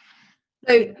God.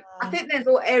 So I think there's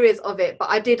all areas of it, but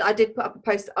I did put up a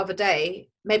post the other day,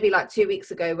 maybe like 2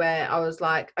 weeks ago, where I was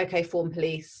like, okay, form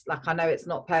police, like I know it's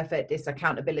not perfect, it's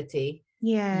accountability.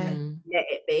 Let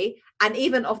it be. And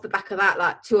even off the back of that,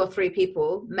 like 2 or 3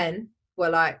 people, men, were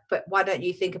like, but why don't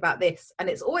you think about this? And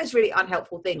it's always really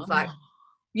unhelpful things like,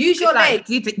 use your legs.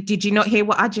 Did you not hear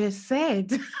what I just said?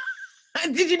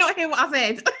 Did you not hear what I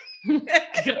said?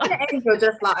 You're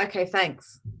just like, okay,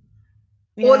 thanks.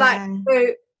 Or like,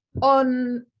 so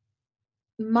on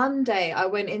Monday I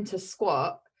went into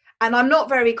squat, and I'm not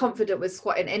very confident with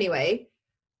squatting anyway,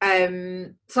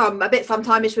 so I'm a bit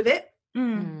sometime-ish with it,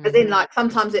 as in like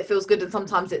sometimes it feels good and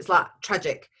sometimes it's like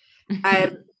tragic,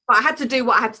 but But I had to do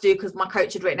what I had to do because my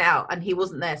coach had written it out and he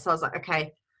wasn't there. So I was like,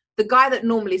 okay. The guy that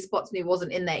normally spots me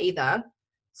wasn't in there either.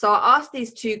 So I asked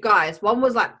these two guys. One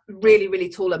was like really, really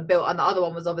tall and built, and the other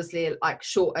one was obviously like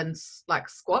short and like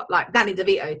squat, like Danny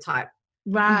DeVito type.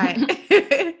 Right.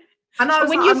 And I was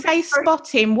when like, you say spot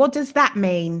him, what does that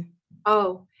mean?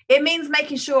 Oh, it means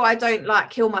making sure I don't like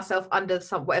kill myself under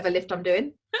whatever lift I'm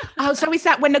doing. Oh, so is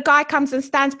that when the guy comes and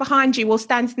stands behind you or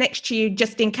stands next to you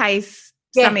just in case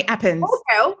something happens? Or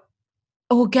girl.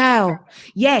 Or girl.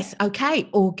 Yes. Okay.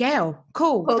 Or girl.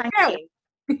 Cool. Or Thank girl. you.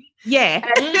 Yeah.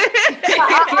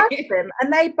 I asked them,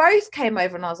 and they both came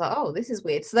over, and I was like, "Oh, this is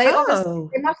weird." So they obviously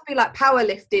it must be like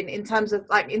powerlifting in terms of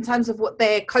what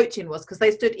their coaching was, because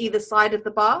they stood either side of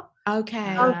the bar. Okay.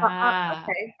 I was like, oh,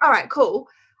 okay, all right, cool.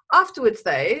 Afterwards,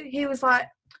 though, he was like,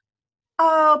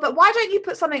 "Oh, but why don't you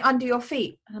put something under your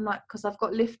feet?" And I'm like, "Because I've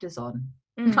got lifters on.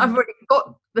 I've already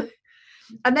got."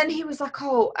 And then he was like,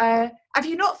 "Oh, have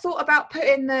you not thought about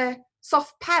putting the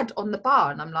soft pad on the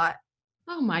bar?" And I'm like,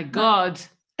 "Oh my God."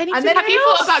 Anything then have you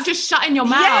thought about just shutting your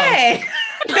mouth? Yeah.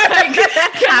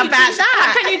 How about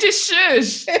that? Can you just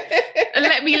shush and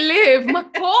let me live? My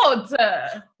God.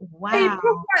 Wow.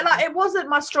 Like, it wasn't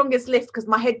my strongest lift because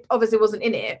my head obviously wasn't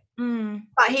in it.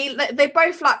 But they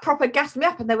both like proper gassed me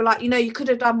up, and they were like, you could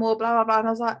have done more, blah, blah, blah. And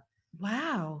I was like,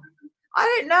 wow. I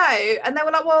don't know. And they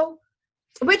were like, well,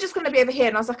 we're just going to be over here.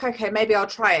 And I was like, okay, maybe I'll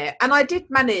try it. And I did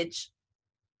manage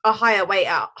a higher weight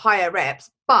at higher reps,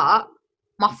 but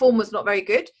my form was not very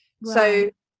good. Right.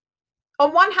 So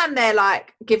on one hand, they're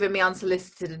like giving me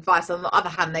unsolicited advice. On the other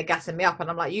hand, they're gassing me up. And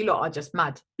I'm like, you lot are just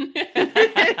mad.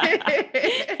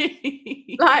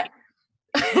 Like,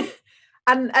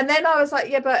 and then I was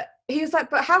like, yeah, but he was like,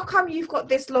 but how come you've got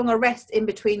this long a rest in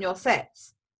between your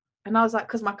sets? And I was like,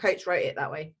 because my coach wrote it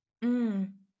that way.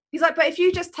 He's like, but if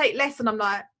you just take less, and I'm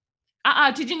like,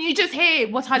 didn't you just hear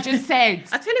what I just said?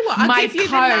 I tell you what, I'll give you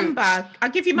the number.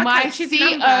 I'll give you my coach's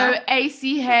number.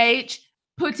 COACH,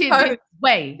 put it this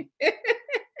way.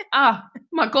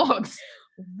 My God.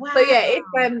 Wow. So yeah,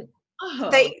 it's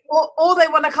they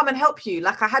want to come and help you.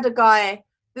 Like I had a guy,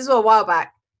 this was a while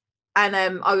back, and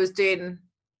I was doing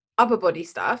upper body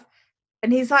stuff,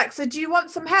 and he's like, so do you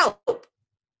want some help?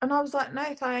 And I was like,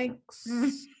 no thanks.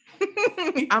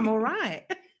 I'm all right.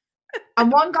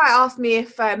 And one guy asked me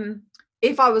if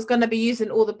I was going to be using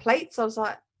all the plates. I was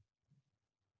like,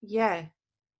 yeah.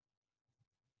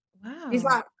 Wow. He's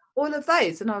like, all of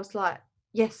those? And I was like,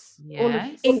 yes. Yes. All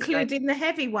of including the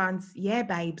heavy ones. Yeah,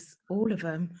 babes. All of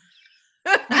them.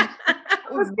 I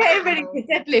was getting ready to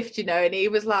deadlift, and he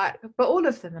was like, but all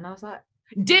of them? And I was like,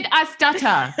 did I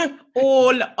stutter?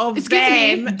 All of Excuse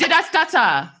them. me, did I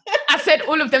stutter? I said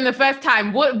all of them the first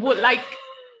time. What like...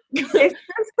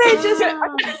 It's just,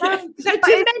 so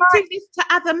do men do this to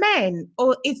other men,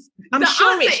 or I'm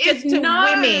sure it's just to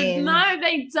women? No,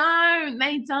 they don't.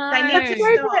 They need to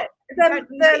stop.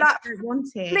 The like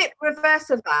flip reverse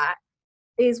of that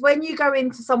is when you go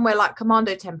into somewhere like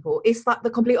Commando Temple, it's like the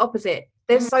complete opposite.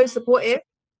 They're so supportive.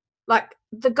 Like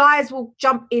the guys will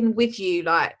jump in with you,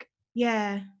 like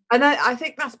yeah. And I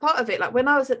think that's part of it. Like when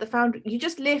I was at the Foundry, you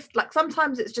just lift. Like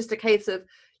sometimes it's just a case of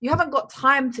you haven't got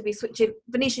time to be switching.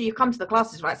 Venetia, you come to the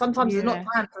classes, right? Sometimes there's not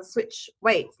time to switch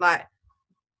weights. Like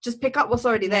just pick up what's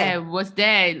already there. Yeah, what's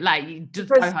there? Like just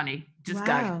go, honey. Just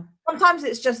go. Sometimes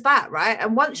it's just that, right?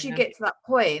 And once you get to that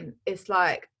point, it's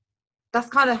like that's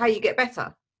kind of how you get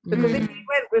better. Because if you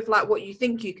went with like what you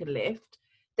think you can lift,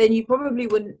 then you probably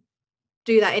wouldn't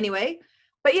do that anyway.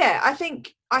 But yeah, I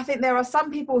think there are some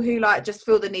people who like just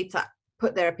feel the need to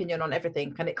put their opinion on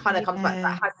everything, and it kind of comes back to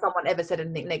that, has someone ever said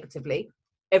anything negatively?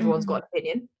 Everyone's got an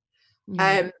opinion.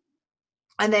 And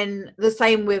then the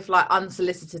same with like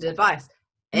unsolicited advice.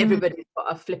 Everybody's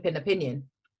got a flipping opinion.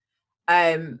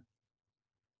 So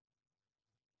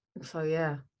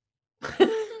yeah.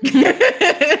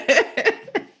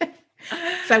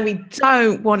 So we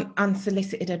don't want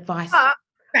unsolicited advice.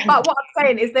 But what I'm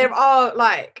saying is there are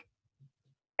like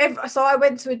so I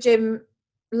went to a gym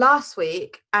last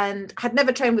week and had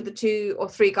never trained with the 2 or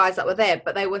 3 guys that were there,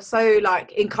 but they were so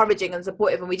like encouraging and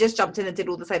supportive, and we just jumped in and did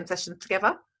all the same sessions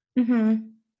together. The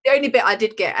only bit I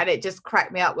did get, and it just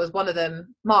cracked me up, was one of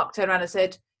them, Mark, turned around and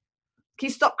said, can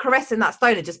you stop caressing that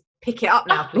stone and just pick it up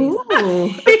now, please?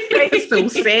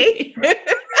 Saucy.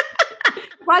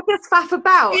 I just faff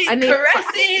about and caress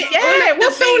it. Yeah,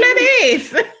 what's all it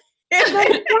is? You have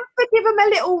to give them a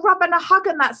little rub and a hug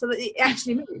and that so that it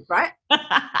actually moves, right?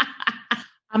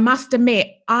 I must admit,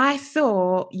 I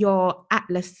saw your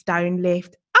Atlas Stone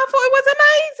lift. I thought it was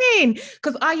amazing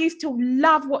because I used to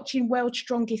love watching World's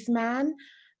Strongest Man.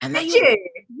 And Did you?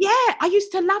 Yeah, I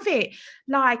used to love it.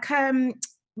 Like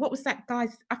what was that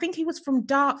guy's? I think he was from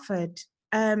Dartford.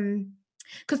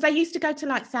 Because they used to go to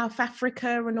like South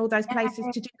Africa and all those places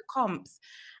to do the comps.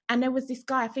 And there was this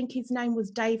guy, I think his name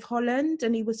was Dave Holland,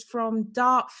 and he was from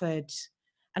Dartford.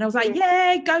 And I was like,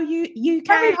 yeah, go UK.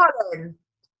 Terry Holland.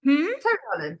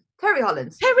 Terry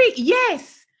Holland. Terry,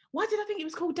 yes. Why did I think it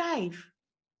was called Dave?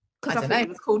 Because I thought it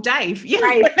was called Dave. Yeah.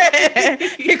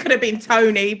 It could have been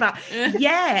Tony, but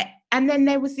yeah. And then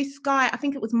there was this guy, I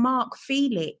think it was Mark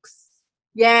Felix.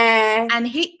 Yeah. And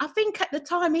I think at the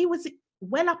time he was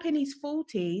well up in his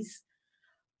 40s,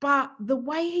 but the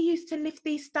way he used to lift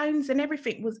these stones and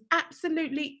everything was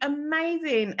absolutely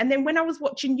amazing. And then when I was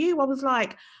watching you, I was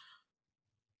like,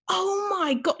 oh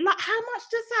my God, like how much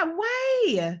does that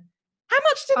weigh? How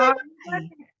much do they weigh?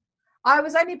 I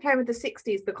was only playing with the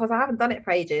 60s because I haven't done it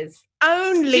for ages.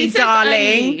 Only,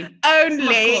 darling.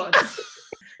 Only. Oh,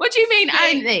 what do you mean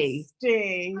only?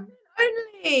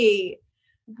 Only.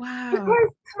 Wow. Because,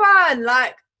 come on,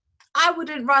 like, I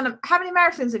wouldn't run. How many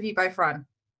marathons have you both run?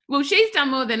 Well, she's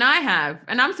done more than I have,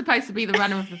 and I'm supposed to be the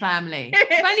runner of the family.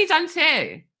 I've only done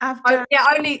 2.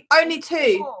 Only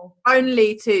 2. 4.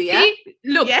 Only 2, yeah? See?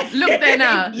 Look there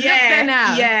now. Look there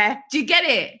now. Yeah. Do you get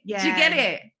it? Yeah. Do you get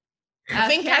it? I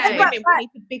think as women, we need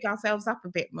to big ourselves up a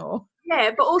bit more.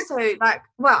 Yeah, but also, like,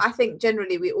 well, I think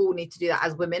generally we all need to do that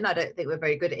as women. I don't think we're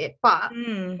very good at it, but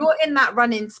you're in that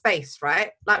running space,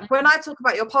 right? Like when I talk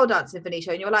about your pole dancing,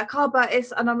 Venetia, and you're like, oh, but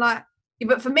it's, and I'm like, yeah,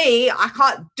 but for me, I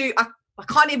can't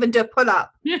even do a pull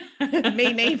up.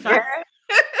 Me neither. Yeah?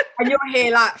 And you're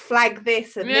here like flag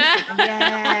this and this.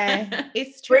 Yeah,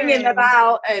 it's true. Bringing them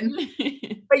out,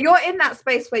 but you're in that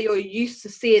space where you're used to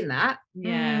seeing that.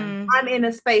 Yeah, I'm in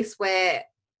a space where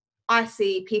I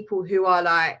see people who are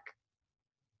like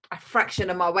a fraction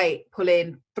of my weight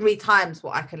pulling 3 times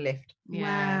what I can lift.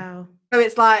 Yeah. Wow. So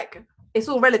it's like it's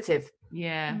all relative.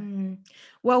 Yeah.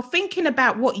 Well, thinking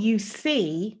about what you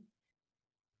see,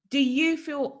 do you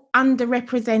feel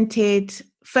underrepresented,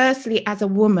 firstly, as a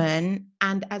woman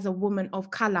and as a woman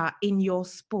of colour in your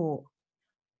sport?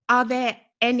 Are there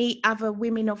any other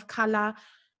women of colour?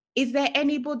 Is there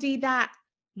anybody that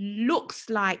looks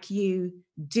like you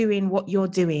doing what you're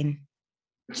doing?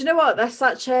 Do you know what? That's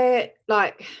such a,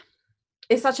 like,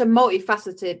 it's such a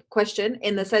multifaceted question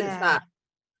in the sense that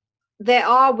there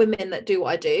are women that do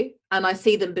what I do, and I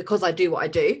see them because I do what I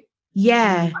do.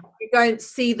 Yeah. You don't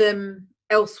see them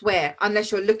elsewhere unless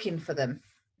you're looking for them.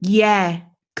 Yeah,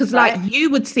 because like you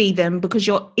would see them because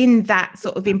you're in that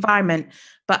sort of environment,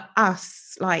 but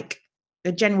us, like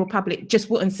the general public, just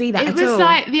wouldn't see that at all. It was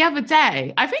like the other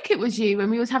day, I think it was you, when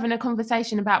we was having a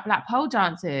conversation about black pole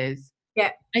dancers.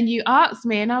 Yeah. And you asked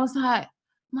me, and I was like,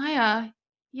 Maya,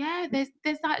 yeah, there's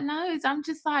like loads. I'm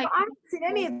just like, I haven't seen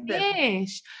any of them.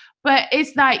 But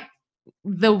it's like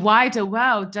the wider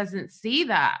world doesn't see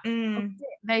that.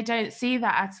 They don't see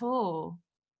that at all.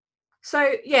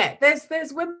 So yeah, there's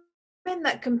women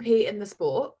that compete in the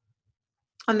sport,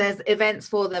 and there's events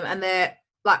for them, and they're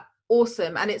like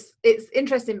awesome. And it's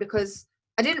interesting because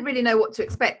I didn't really know what to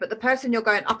expect, but the person you're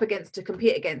going up against to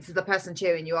compete against is the person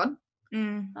cheering you on,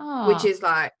 which is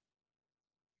like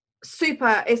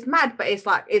super. It's mad, but it's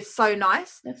like it's so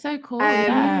nice. That's so cool.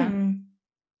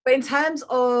 But in terms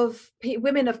of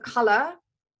women of color,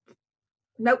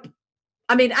 nope.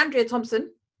 I mean, Andrea Thompson,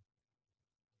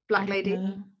 black lady,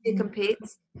 she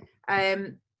competes.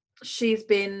 She's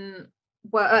been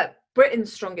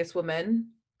Britain's strongest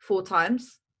woman 4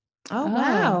 times. Oh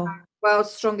wow!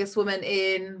 World's strongest woman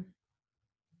in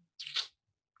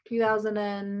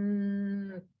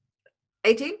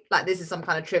 2018. Like this is some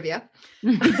kind of trivia.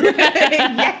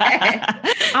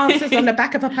 Answers on the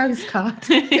back of a postcard.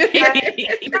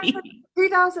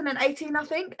 2018, I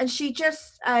think, and she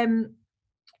just in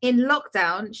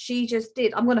lockdown, she just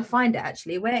did. I'm going to find it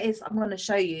actually. I'm going to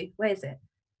show you. Where is it?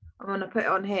 I'm going to put it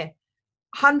on here.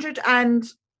 100 and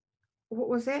what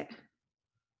was it?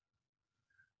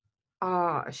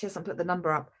 She hasn't put the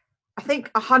number up. I think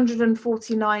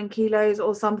 149 kilos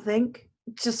or something.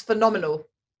 Just phenomenal.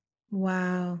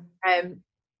 Wow.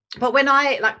 But when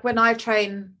I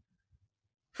train,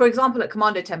 for example, at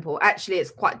Commando Temple, actually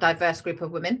it's quite a diverse group of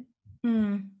women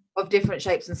of different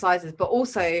shapes and sizes, but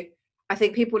also I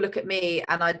think people look at me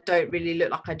and I don't really look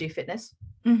like I do fitness.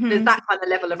 There's that kind of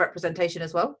level of representation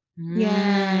as well.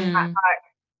 Yeah.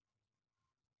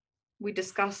 We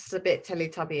discussed a bit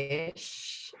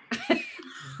Teletubby-ish.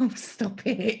 Oh, stop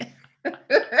it.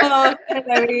 Oh,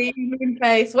 sorry, moon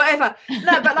face, whatever.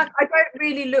 No, but like I don't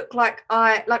really look like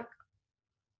I'm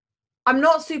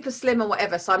not super slim or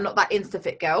whatever, so I'm not that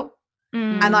insta-fit girl.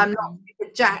 And I'm not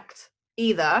super jacked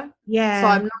either. Yeah. So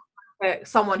I'm not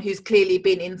someone who's clearly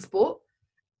been in sport.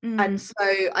 And so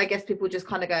I guess people just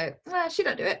kind of go, she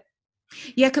don't do it.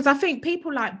 Yeah, because I think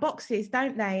people like boxes,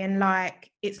 don't they? And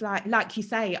like it's like you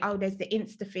say, oh, there's the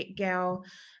InstaFit girl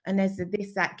and there's the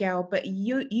this, that girl, but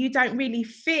you don't really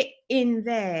fit in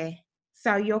there.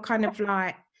 So you're kind of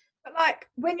like, but like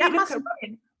when you look at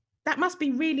running, that must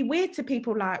be really weird to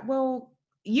people. Like, well,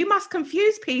 you must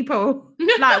confuse people.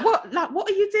 Like what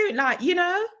are you doing? Like, you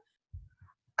know?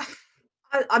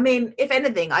 I mean, if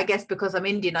anything, I guess because I'm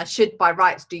Indian, I should by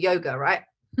rights do yoga, right?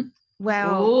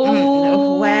 Well,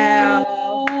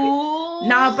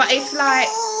 no, but it's like,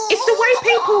 it's the way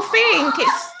people think.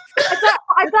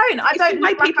 I don't the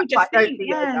way people just think,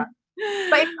 yoga.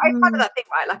 But it's kind of that thing,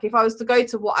 right? Like if I was to go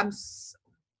to what I'm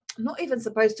not even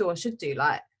supposed to or should do,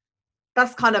 like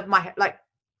that's kind of my, like,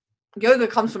 yoga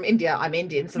comes from India. I'm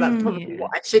Indian, so that's probably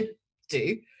what I should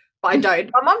do, but I don't.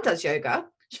 My mum does yoga.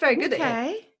 She's very good at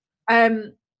it.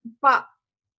 But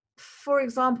for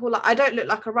example, like I don't look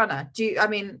like a runner.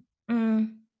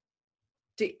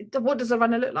 What does a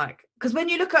runner look like? Because when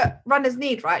you look at Runner's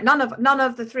Need, right, none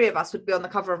of the three of us would be on the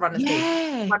cover of Runner's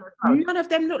Need. None of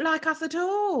them look like us at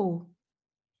all.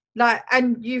 Like,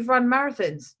 and you've run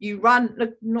marathons. You run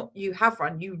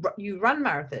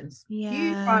marathons. Yeah.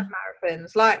 You run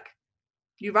marathons. Like,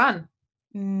 you run.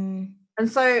 And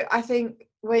so I think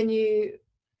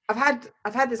I've had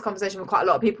this conversation with quite a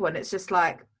lot of people, and it's just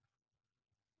like,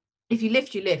 if you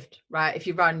lift, you lift, right? If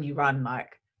you run, you run.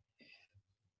 Like,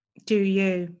 do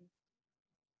you?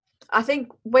 I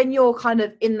think when you're kind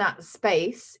of in that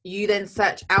space, you then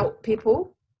search out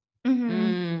people.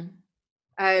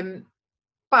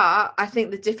 But I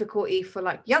think the difficulty for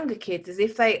like younger kids is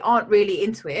if they aren't really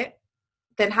into it,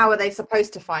 then how are they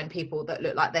supposed to find people that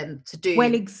look like them to do?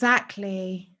 Well,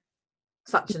 exactly.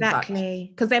 Such and such.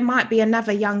 Because there might be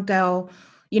another young girl,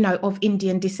 you know, of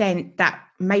Indian descent that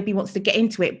maybe wants to get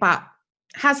into it, but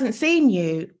hasn't seen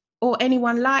you or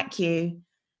anyone like you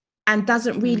and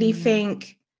doesn't really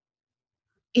think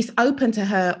it's open to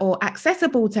her or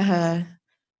accessible to her.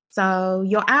 So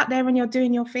you're out there and you're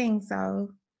doing your thing.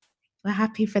 So we're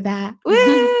happy for that.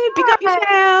 Woo! Pick up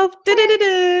yourself.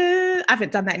 I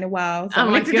haven't done that in a while. So oh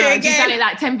my god, you've done it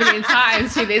like 10 billion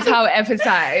times through this whole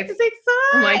episode. It's exciting.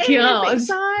 Oh my god. It's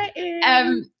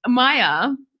exciting.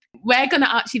 Maya, we're gonna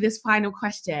ask you this final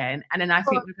question, and then I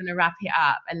think we're gonna wrap it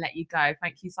up and let you go.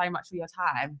 Thank you so much for your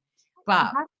time.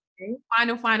 But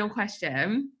final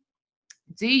question.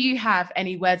 Do you have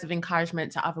any words of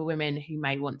encouragement to other women who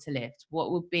may want to lift?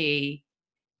 What would be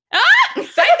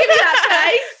don't give me that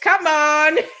face. Come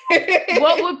on.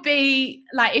 What would be,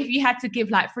 like, if you had to give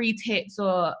like 3 tips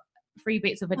or 3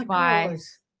 bits of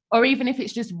advice, or even if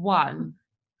it's just one,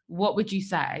 what would you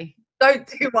say? Don't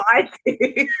do what I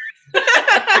do.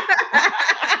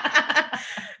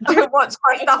 Don't watch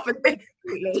my stuff and don't do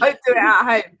it at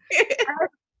home.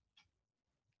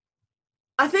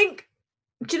 I think,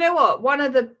 do you know what? One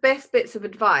of the best bits of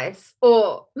advice,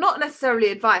 or not necessarily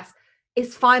advice,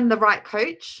 is find the right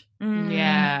coach.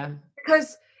 Yeah.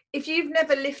 Because if you've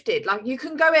never lifted, like, you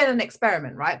can go in and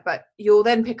experiment, right? But you'll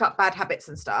then pick up bad habits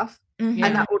and stuff, and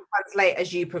that will translate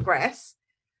as you progress.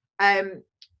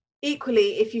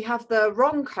 Equally, if you have the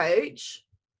wrong coach,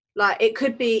 like, it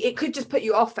could just put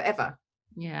you off forever.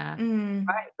 Yeah.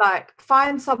 Right? Like,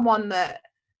 find someone that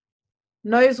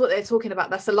knows what they're talking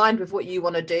about, that's aligned with what you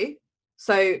want to do.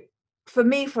 So for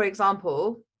me, for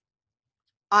example,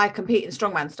 I compete in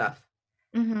strongman stuff.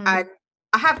 And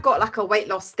I have got like a weight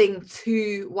loss thing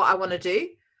to what I want to do.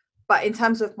 But in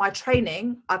terms of my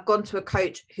training, I've gone to a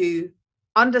coach who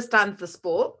understands the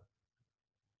sport.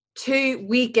 2,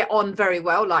 we get on very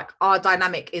well. Like, our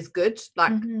dynamic is good.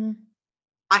 Like,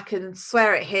 I can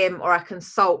swear at him or I can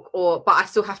sulk, but I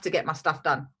still have to get my stuff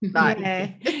done. Like,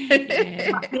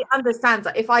 he understands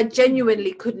that if I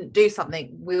genuinely couldn't do something,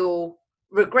 we'll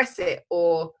regress it.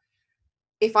 Or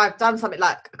if I've done something,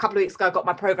 like a couple of weeks ago, I got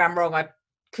my program wrong, I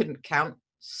couldn't count.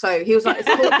 So he was like, it's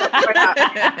cool.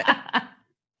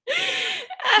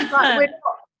 He's like,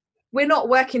 we're not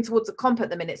working towards a comp at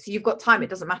the minute, so you've got time, it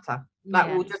doesn't matter. Like,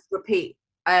 we'll just repeat.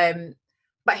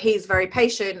 But he's very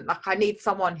patient. Like, I need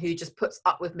someone who just puts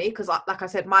up with me, because like I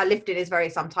said, my lifting is very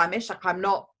sometime-ish. Like, I'm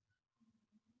not,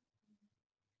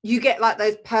 you get like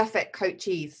those perfect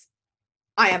coachees.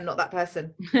 I am not that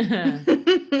person.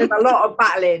 There's a lot of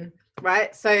battling,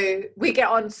 right? So we get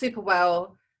on super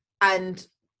well, and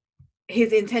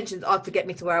his intentions are to get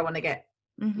me to where I want to get.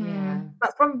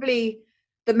 That's probably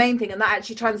the main thing, and that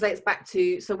actually translates back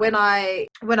to, so when I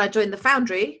joined the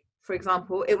Foundry, for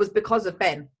example, it was because of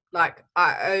Ben. Like,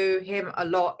 I owe him a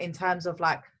lot in terms of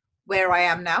like where I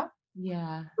am now.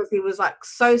 Because he was like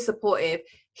so supportive.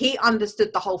 He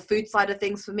understood the whole food side of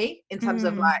things for me in terms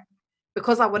of like,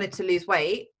 because I wanted to lose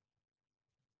weight,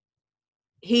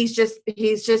 he's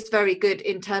just very good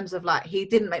in terms of like, he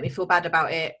didn't make me feel bad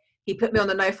about it. He put me on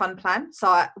the no fun plan.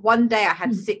 So one day I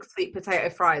had 6 sweet potato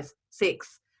fries.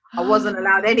 6. I wasn't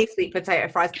allowed any sweet potato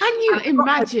fries. Can you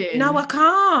imagine? No, I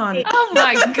can't. Oh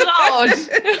my God.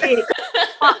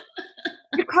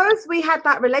 Because we had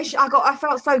that relationship, I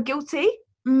felt so guilty.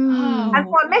 Mm. And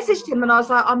so I messaged him and I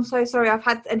was like, I'm so sorry,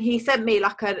 and he sent me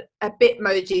like a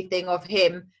Bitmoji thing of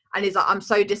him, and he's like, I'm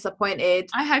so disappointed.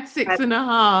 I had 6.5.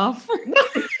 No.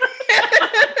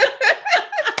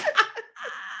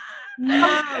 So, and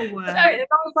I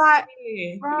was like,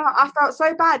 oh, I felt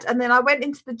so bad. And then I went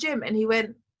into the gym and he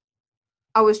went,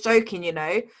 I was joking, you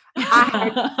know. I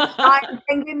had 9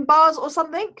 penguin bars or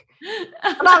something.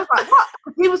 And I was like, what?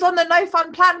 He was on the no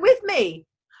fun plan with me.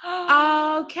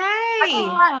 Okay.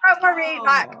 Like, don't worry.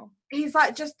 Like, he's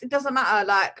like, just, it doesn't matter.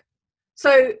 Like,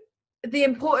 so the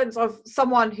importance of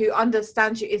someone who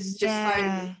understands you is just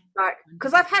so, like,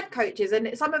 because I've had coaches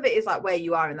and some of it is like where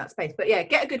you are in that space. But yeah,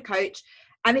 get a good coach.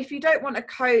 And if you don't want a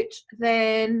coach,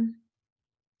 then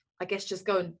I guess just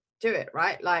go and do it,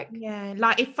 right? Like, yeah,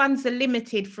 like if funds are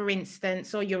limited, for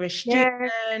instance, or you're a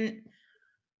student,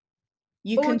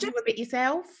 you can do a bit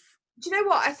yourself. Do you know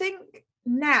what? I think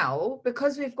now,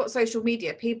 because we've got social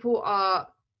media,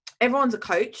 everyone's a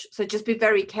coach. So just be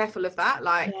very careful of that.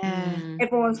 Like,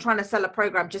 everyone's trying to sell a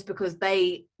program just because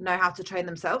they know how to train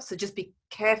themselves. So just be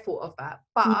careful of that.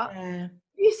 But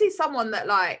you see someone that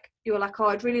like, you're like, oh,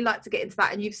 I'd really like to get into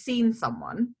that, and you've seen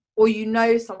someone or you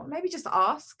know someone, maybe just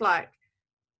ask. Like,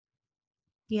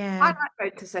 I like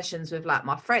going to sessions with like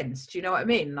my friends. Do you know what I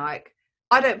mean? Like,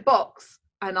 I don't box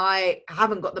and I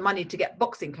haven't got the money to get a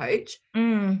boxing coach,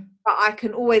 but I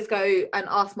can always go and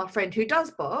ask my friend who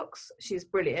does box. She's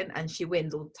brilliant and she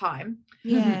wins all the time.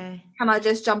 Yeah. Can I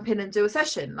just jump in and do a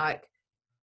session? Like,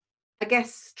 I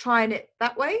guess trying it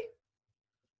that way.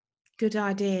 Good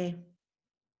idea.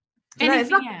 There's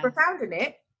nothing profound in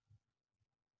it.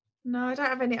 No, I don't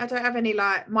have any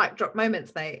like mic drop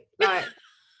moments, mate. Like,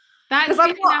 that's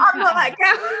I'm not that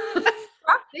girl.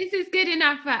 This is good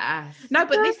enough for us. No,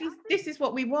 but this is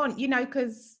what we want, you know,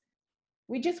 because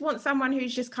we just want someone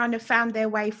who's just kind of found their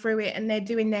way through it and they're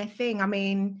doing their thing. I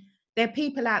mean, there are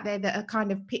people out there that are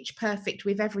kind of pitch perfect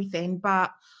with everything,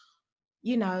 but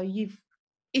you know,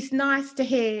 it's nice to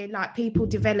hear like people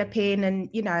developing, and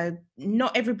you know,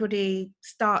 not everybody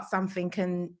starts something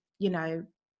and you know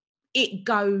it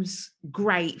goes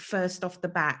great first off the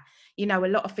bat. You know, a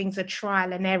lot of things are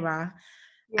trial and error,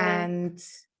 and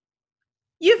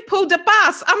you've pulled a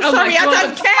bus. I'm sorry, I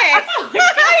don't care.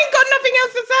 I ain't got nothing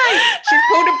else to say. She's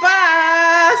pulled a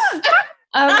bus.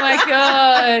 Oh my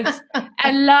God.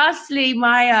 And lastly,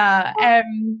 Maya,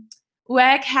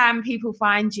 where can people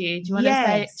find you? Do you want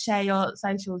to share your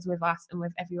socials with us and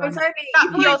with everyone? It's only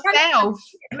yourself.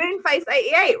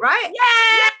 Moonface88, right?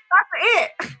 Yeah, that's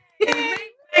it.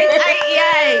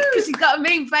 88, because she's got a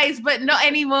mean face, but not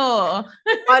anymore.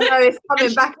 I know, it's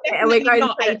coming back, and we're going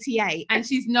not 88, and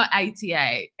she's not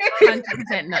 88.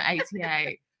 100% not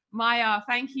 88. Maya,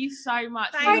 thank you so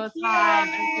much for your time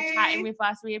and for chatting with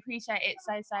us. We appreciate it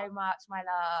so much, my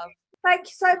love. Thank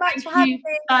you so much for having me.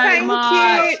 Thank you.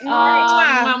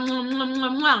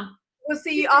 We'll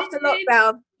see you after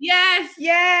lockdown. Yes.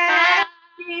 Yeah.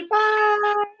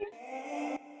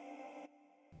 Bye.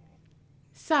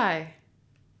 So,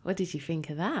 what did you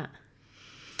think of that?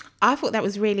 I thought that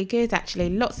was really good, actually.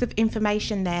 Lots of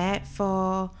information there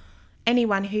for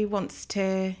anyone who wants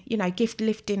to, you know, give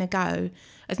lifting a go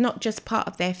as not just part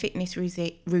of their fitness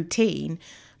routine,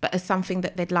 but as something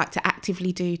that they'd like to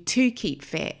actively do to keep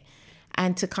fit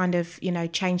and to kind of, you know,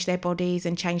 change their bodies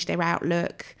and change their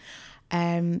outlook.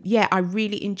 I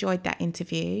really enjoyed that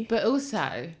interview. But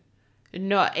also,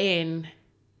 not in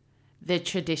the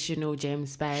traditional gym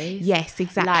space. Yes,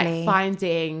 exactly. Like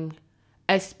finding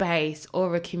a space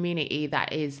or a community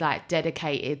that is like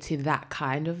dedicated to that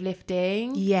kind of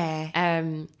lifting. Yeah.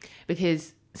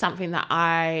 Because something that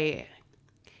I,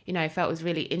 you know, felt was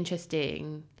really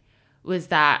interesting was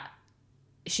that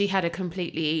she had a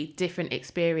completely different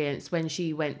experience when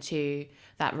she went to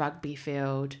that rugby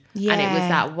field. Yeah. And it was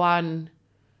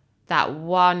that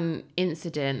one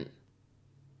incident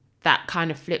that kind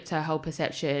of flipped her whole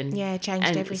perception. Yeah,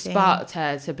 changed everything. Sparked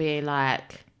her to being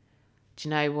like, do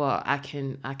you know what? I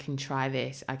can try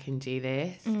this. I can do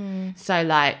this. So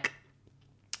like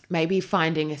maybe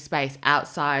finding a space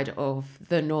outside of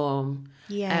the norm.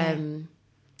 Yeah.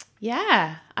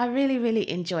 I really, really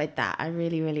enjoyed that. I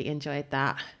really, really enjoyed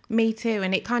that. Me too.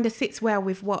 And it kind of sits well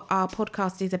with what our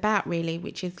podcast is about, really,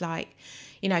 which is like,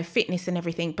 you know, fitness and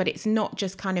everything, but it's not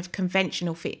just kind of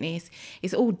conventional fitness.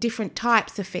 It's all different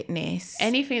types of fitness.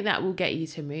 Anything that will get you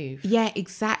to move. Yeah,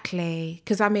 exactly.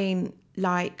 Because I mean,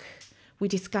 like we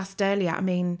discussed earlier, I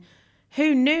mean,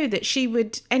 who knew that she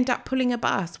would end up pulling a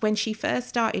bus when she first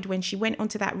started, when she went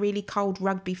onto that really cold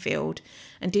rugby field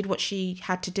and did what she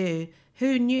had to do?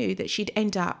 Who knew that she'd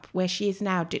end up where she is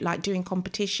now, like doing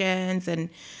competitions and,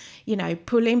 you know,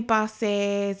 pulling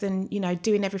buses and, you know,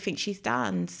 doing everything she's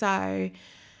done. So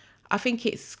I think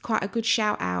it's quite a good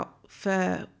shout out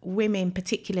for women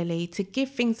particularly to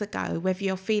give things a go, whether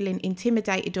you're feeling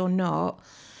intimidated or not.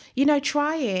 You know,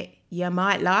 try it. You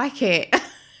might like it.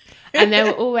 And there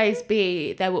will always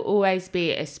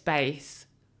be a space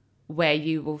where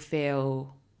you will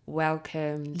feel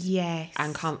welcomed, yes,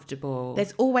 and comfortable.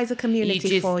 There's always a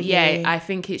community for you. Yeah, I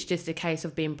think it's just a case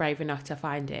of being brave enough to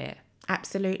find it.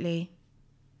 Absolutely.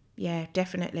 Yeah,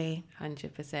 definitely.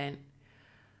 100%.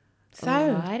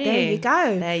 So there you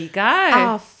go. There you go.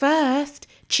 Our first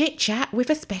chit chat with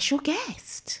a special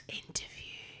guest. Interview.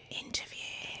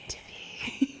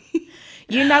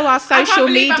 You know our social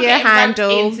media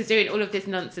handles. Into doing all of this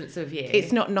nonsense with you.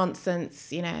 It's not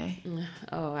nonsense, you know.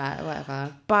 All right,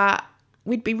 whatever. But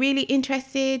we'd be really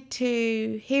interested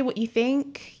to hear what you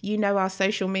think. You know our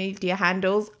social media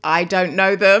handles. I don't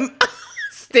know them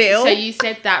still. So you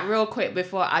said that real quick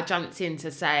before I jumped in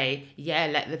to say, yeah,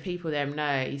 let the people them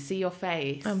know. You see your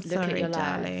face. I'm Look sorry, at your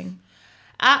darling.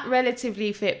 At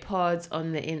Relatively Fit Pods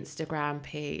on the Instagram,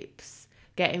 peeps.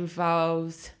 Get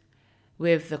involved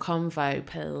with the convo,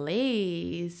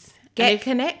 please. Get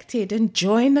connected and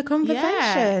join the conversation.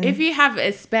 Yeah. If you have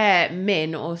a spare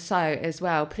min or so as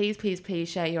well, please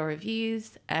share your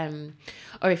reviews.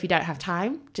 Or if you don't have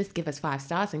time, just give us 5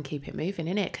 stars and keep it moving,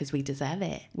 innit? Because we deserve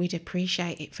it. We'd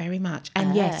appreciate it very much.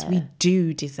 And yes, we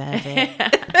do deserve it.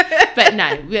 But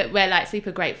no, we're like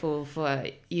super grateful for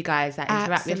you guys that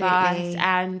interact with us.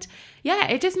 And yeah,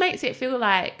 it just makes it feel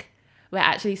like we're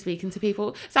actually speaking to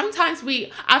people. Sometimes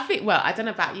I don't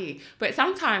know about you, but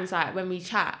sometimes like when we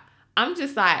chat, I'm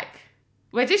just like,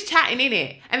 we're just chatting in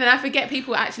it. And then I forget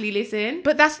people actually listen.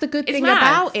 But that's the good thing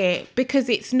about it, because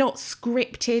it's not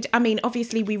scripted. I mean,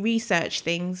 obviously we research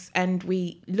things and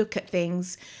we look at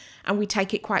things and we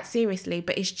take it quite seriously,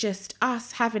 but it's just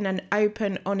us having an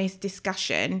open, honest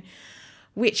discussion,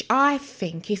 which I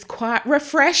think is quite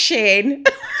refreshing.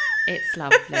 It's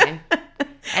lovely.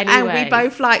 Anyways, and we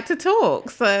both like to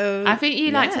talk, so I think you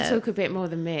like to talk a bit more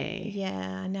than me.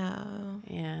 Yeah, I know.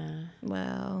 Yeah.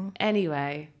 Well.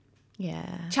 Anyway.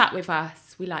 Yeah. Chat with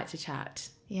us. We like to chat.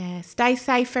 Yeah. Stay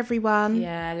safe, everyone.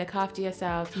 Yeah. Look after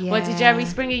yourself. Yeah. What did Jerry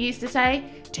Springer used to say?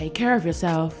 Take care of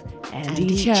yourself and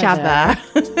each other.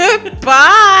 Bye.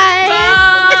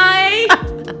 Bye.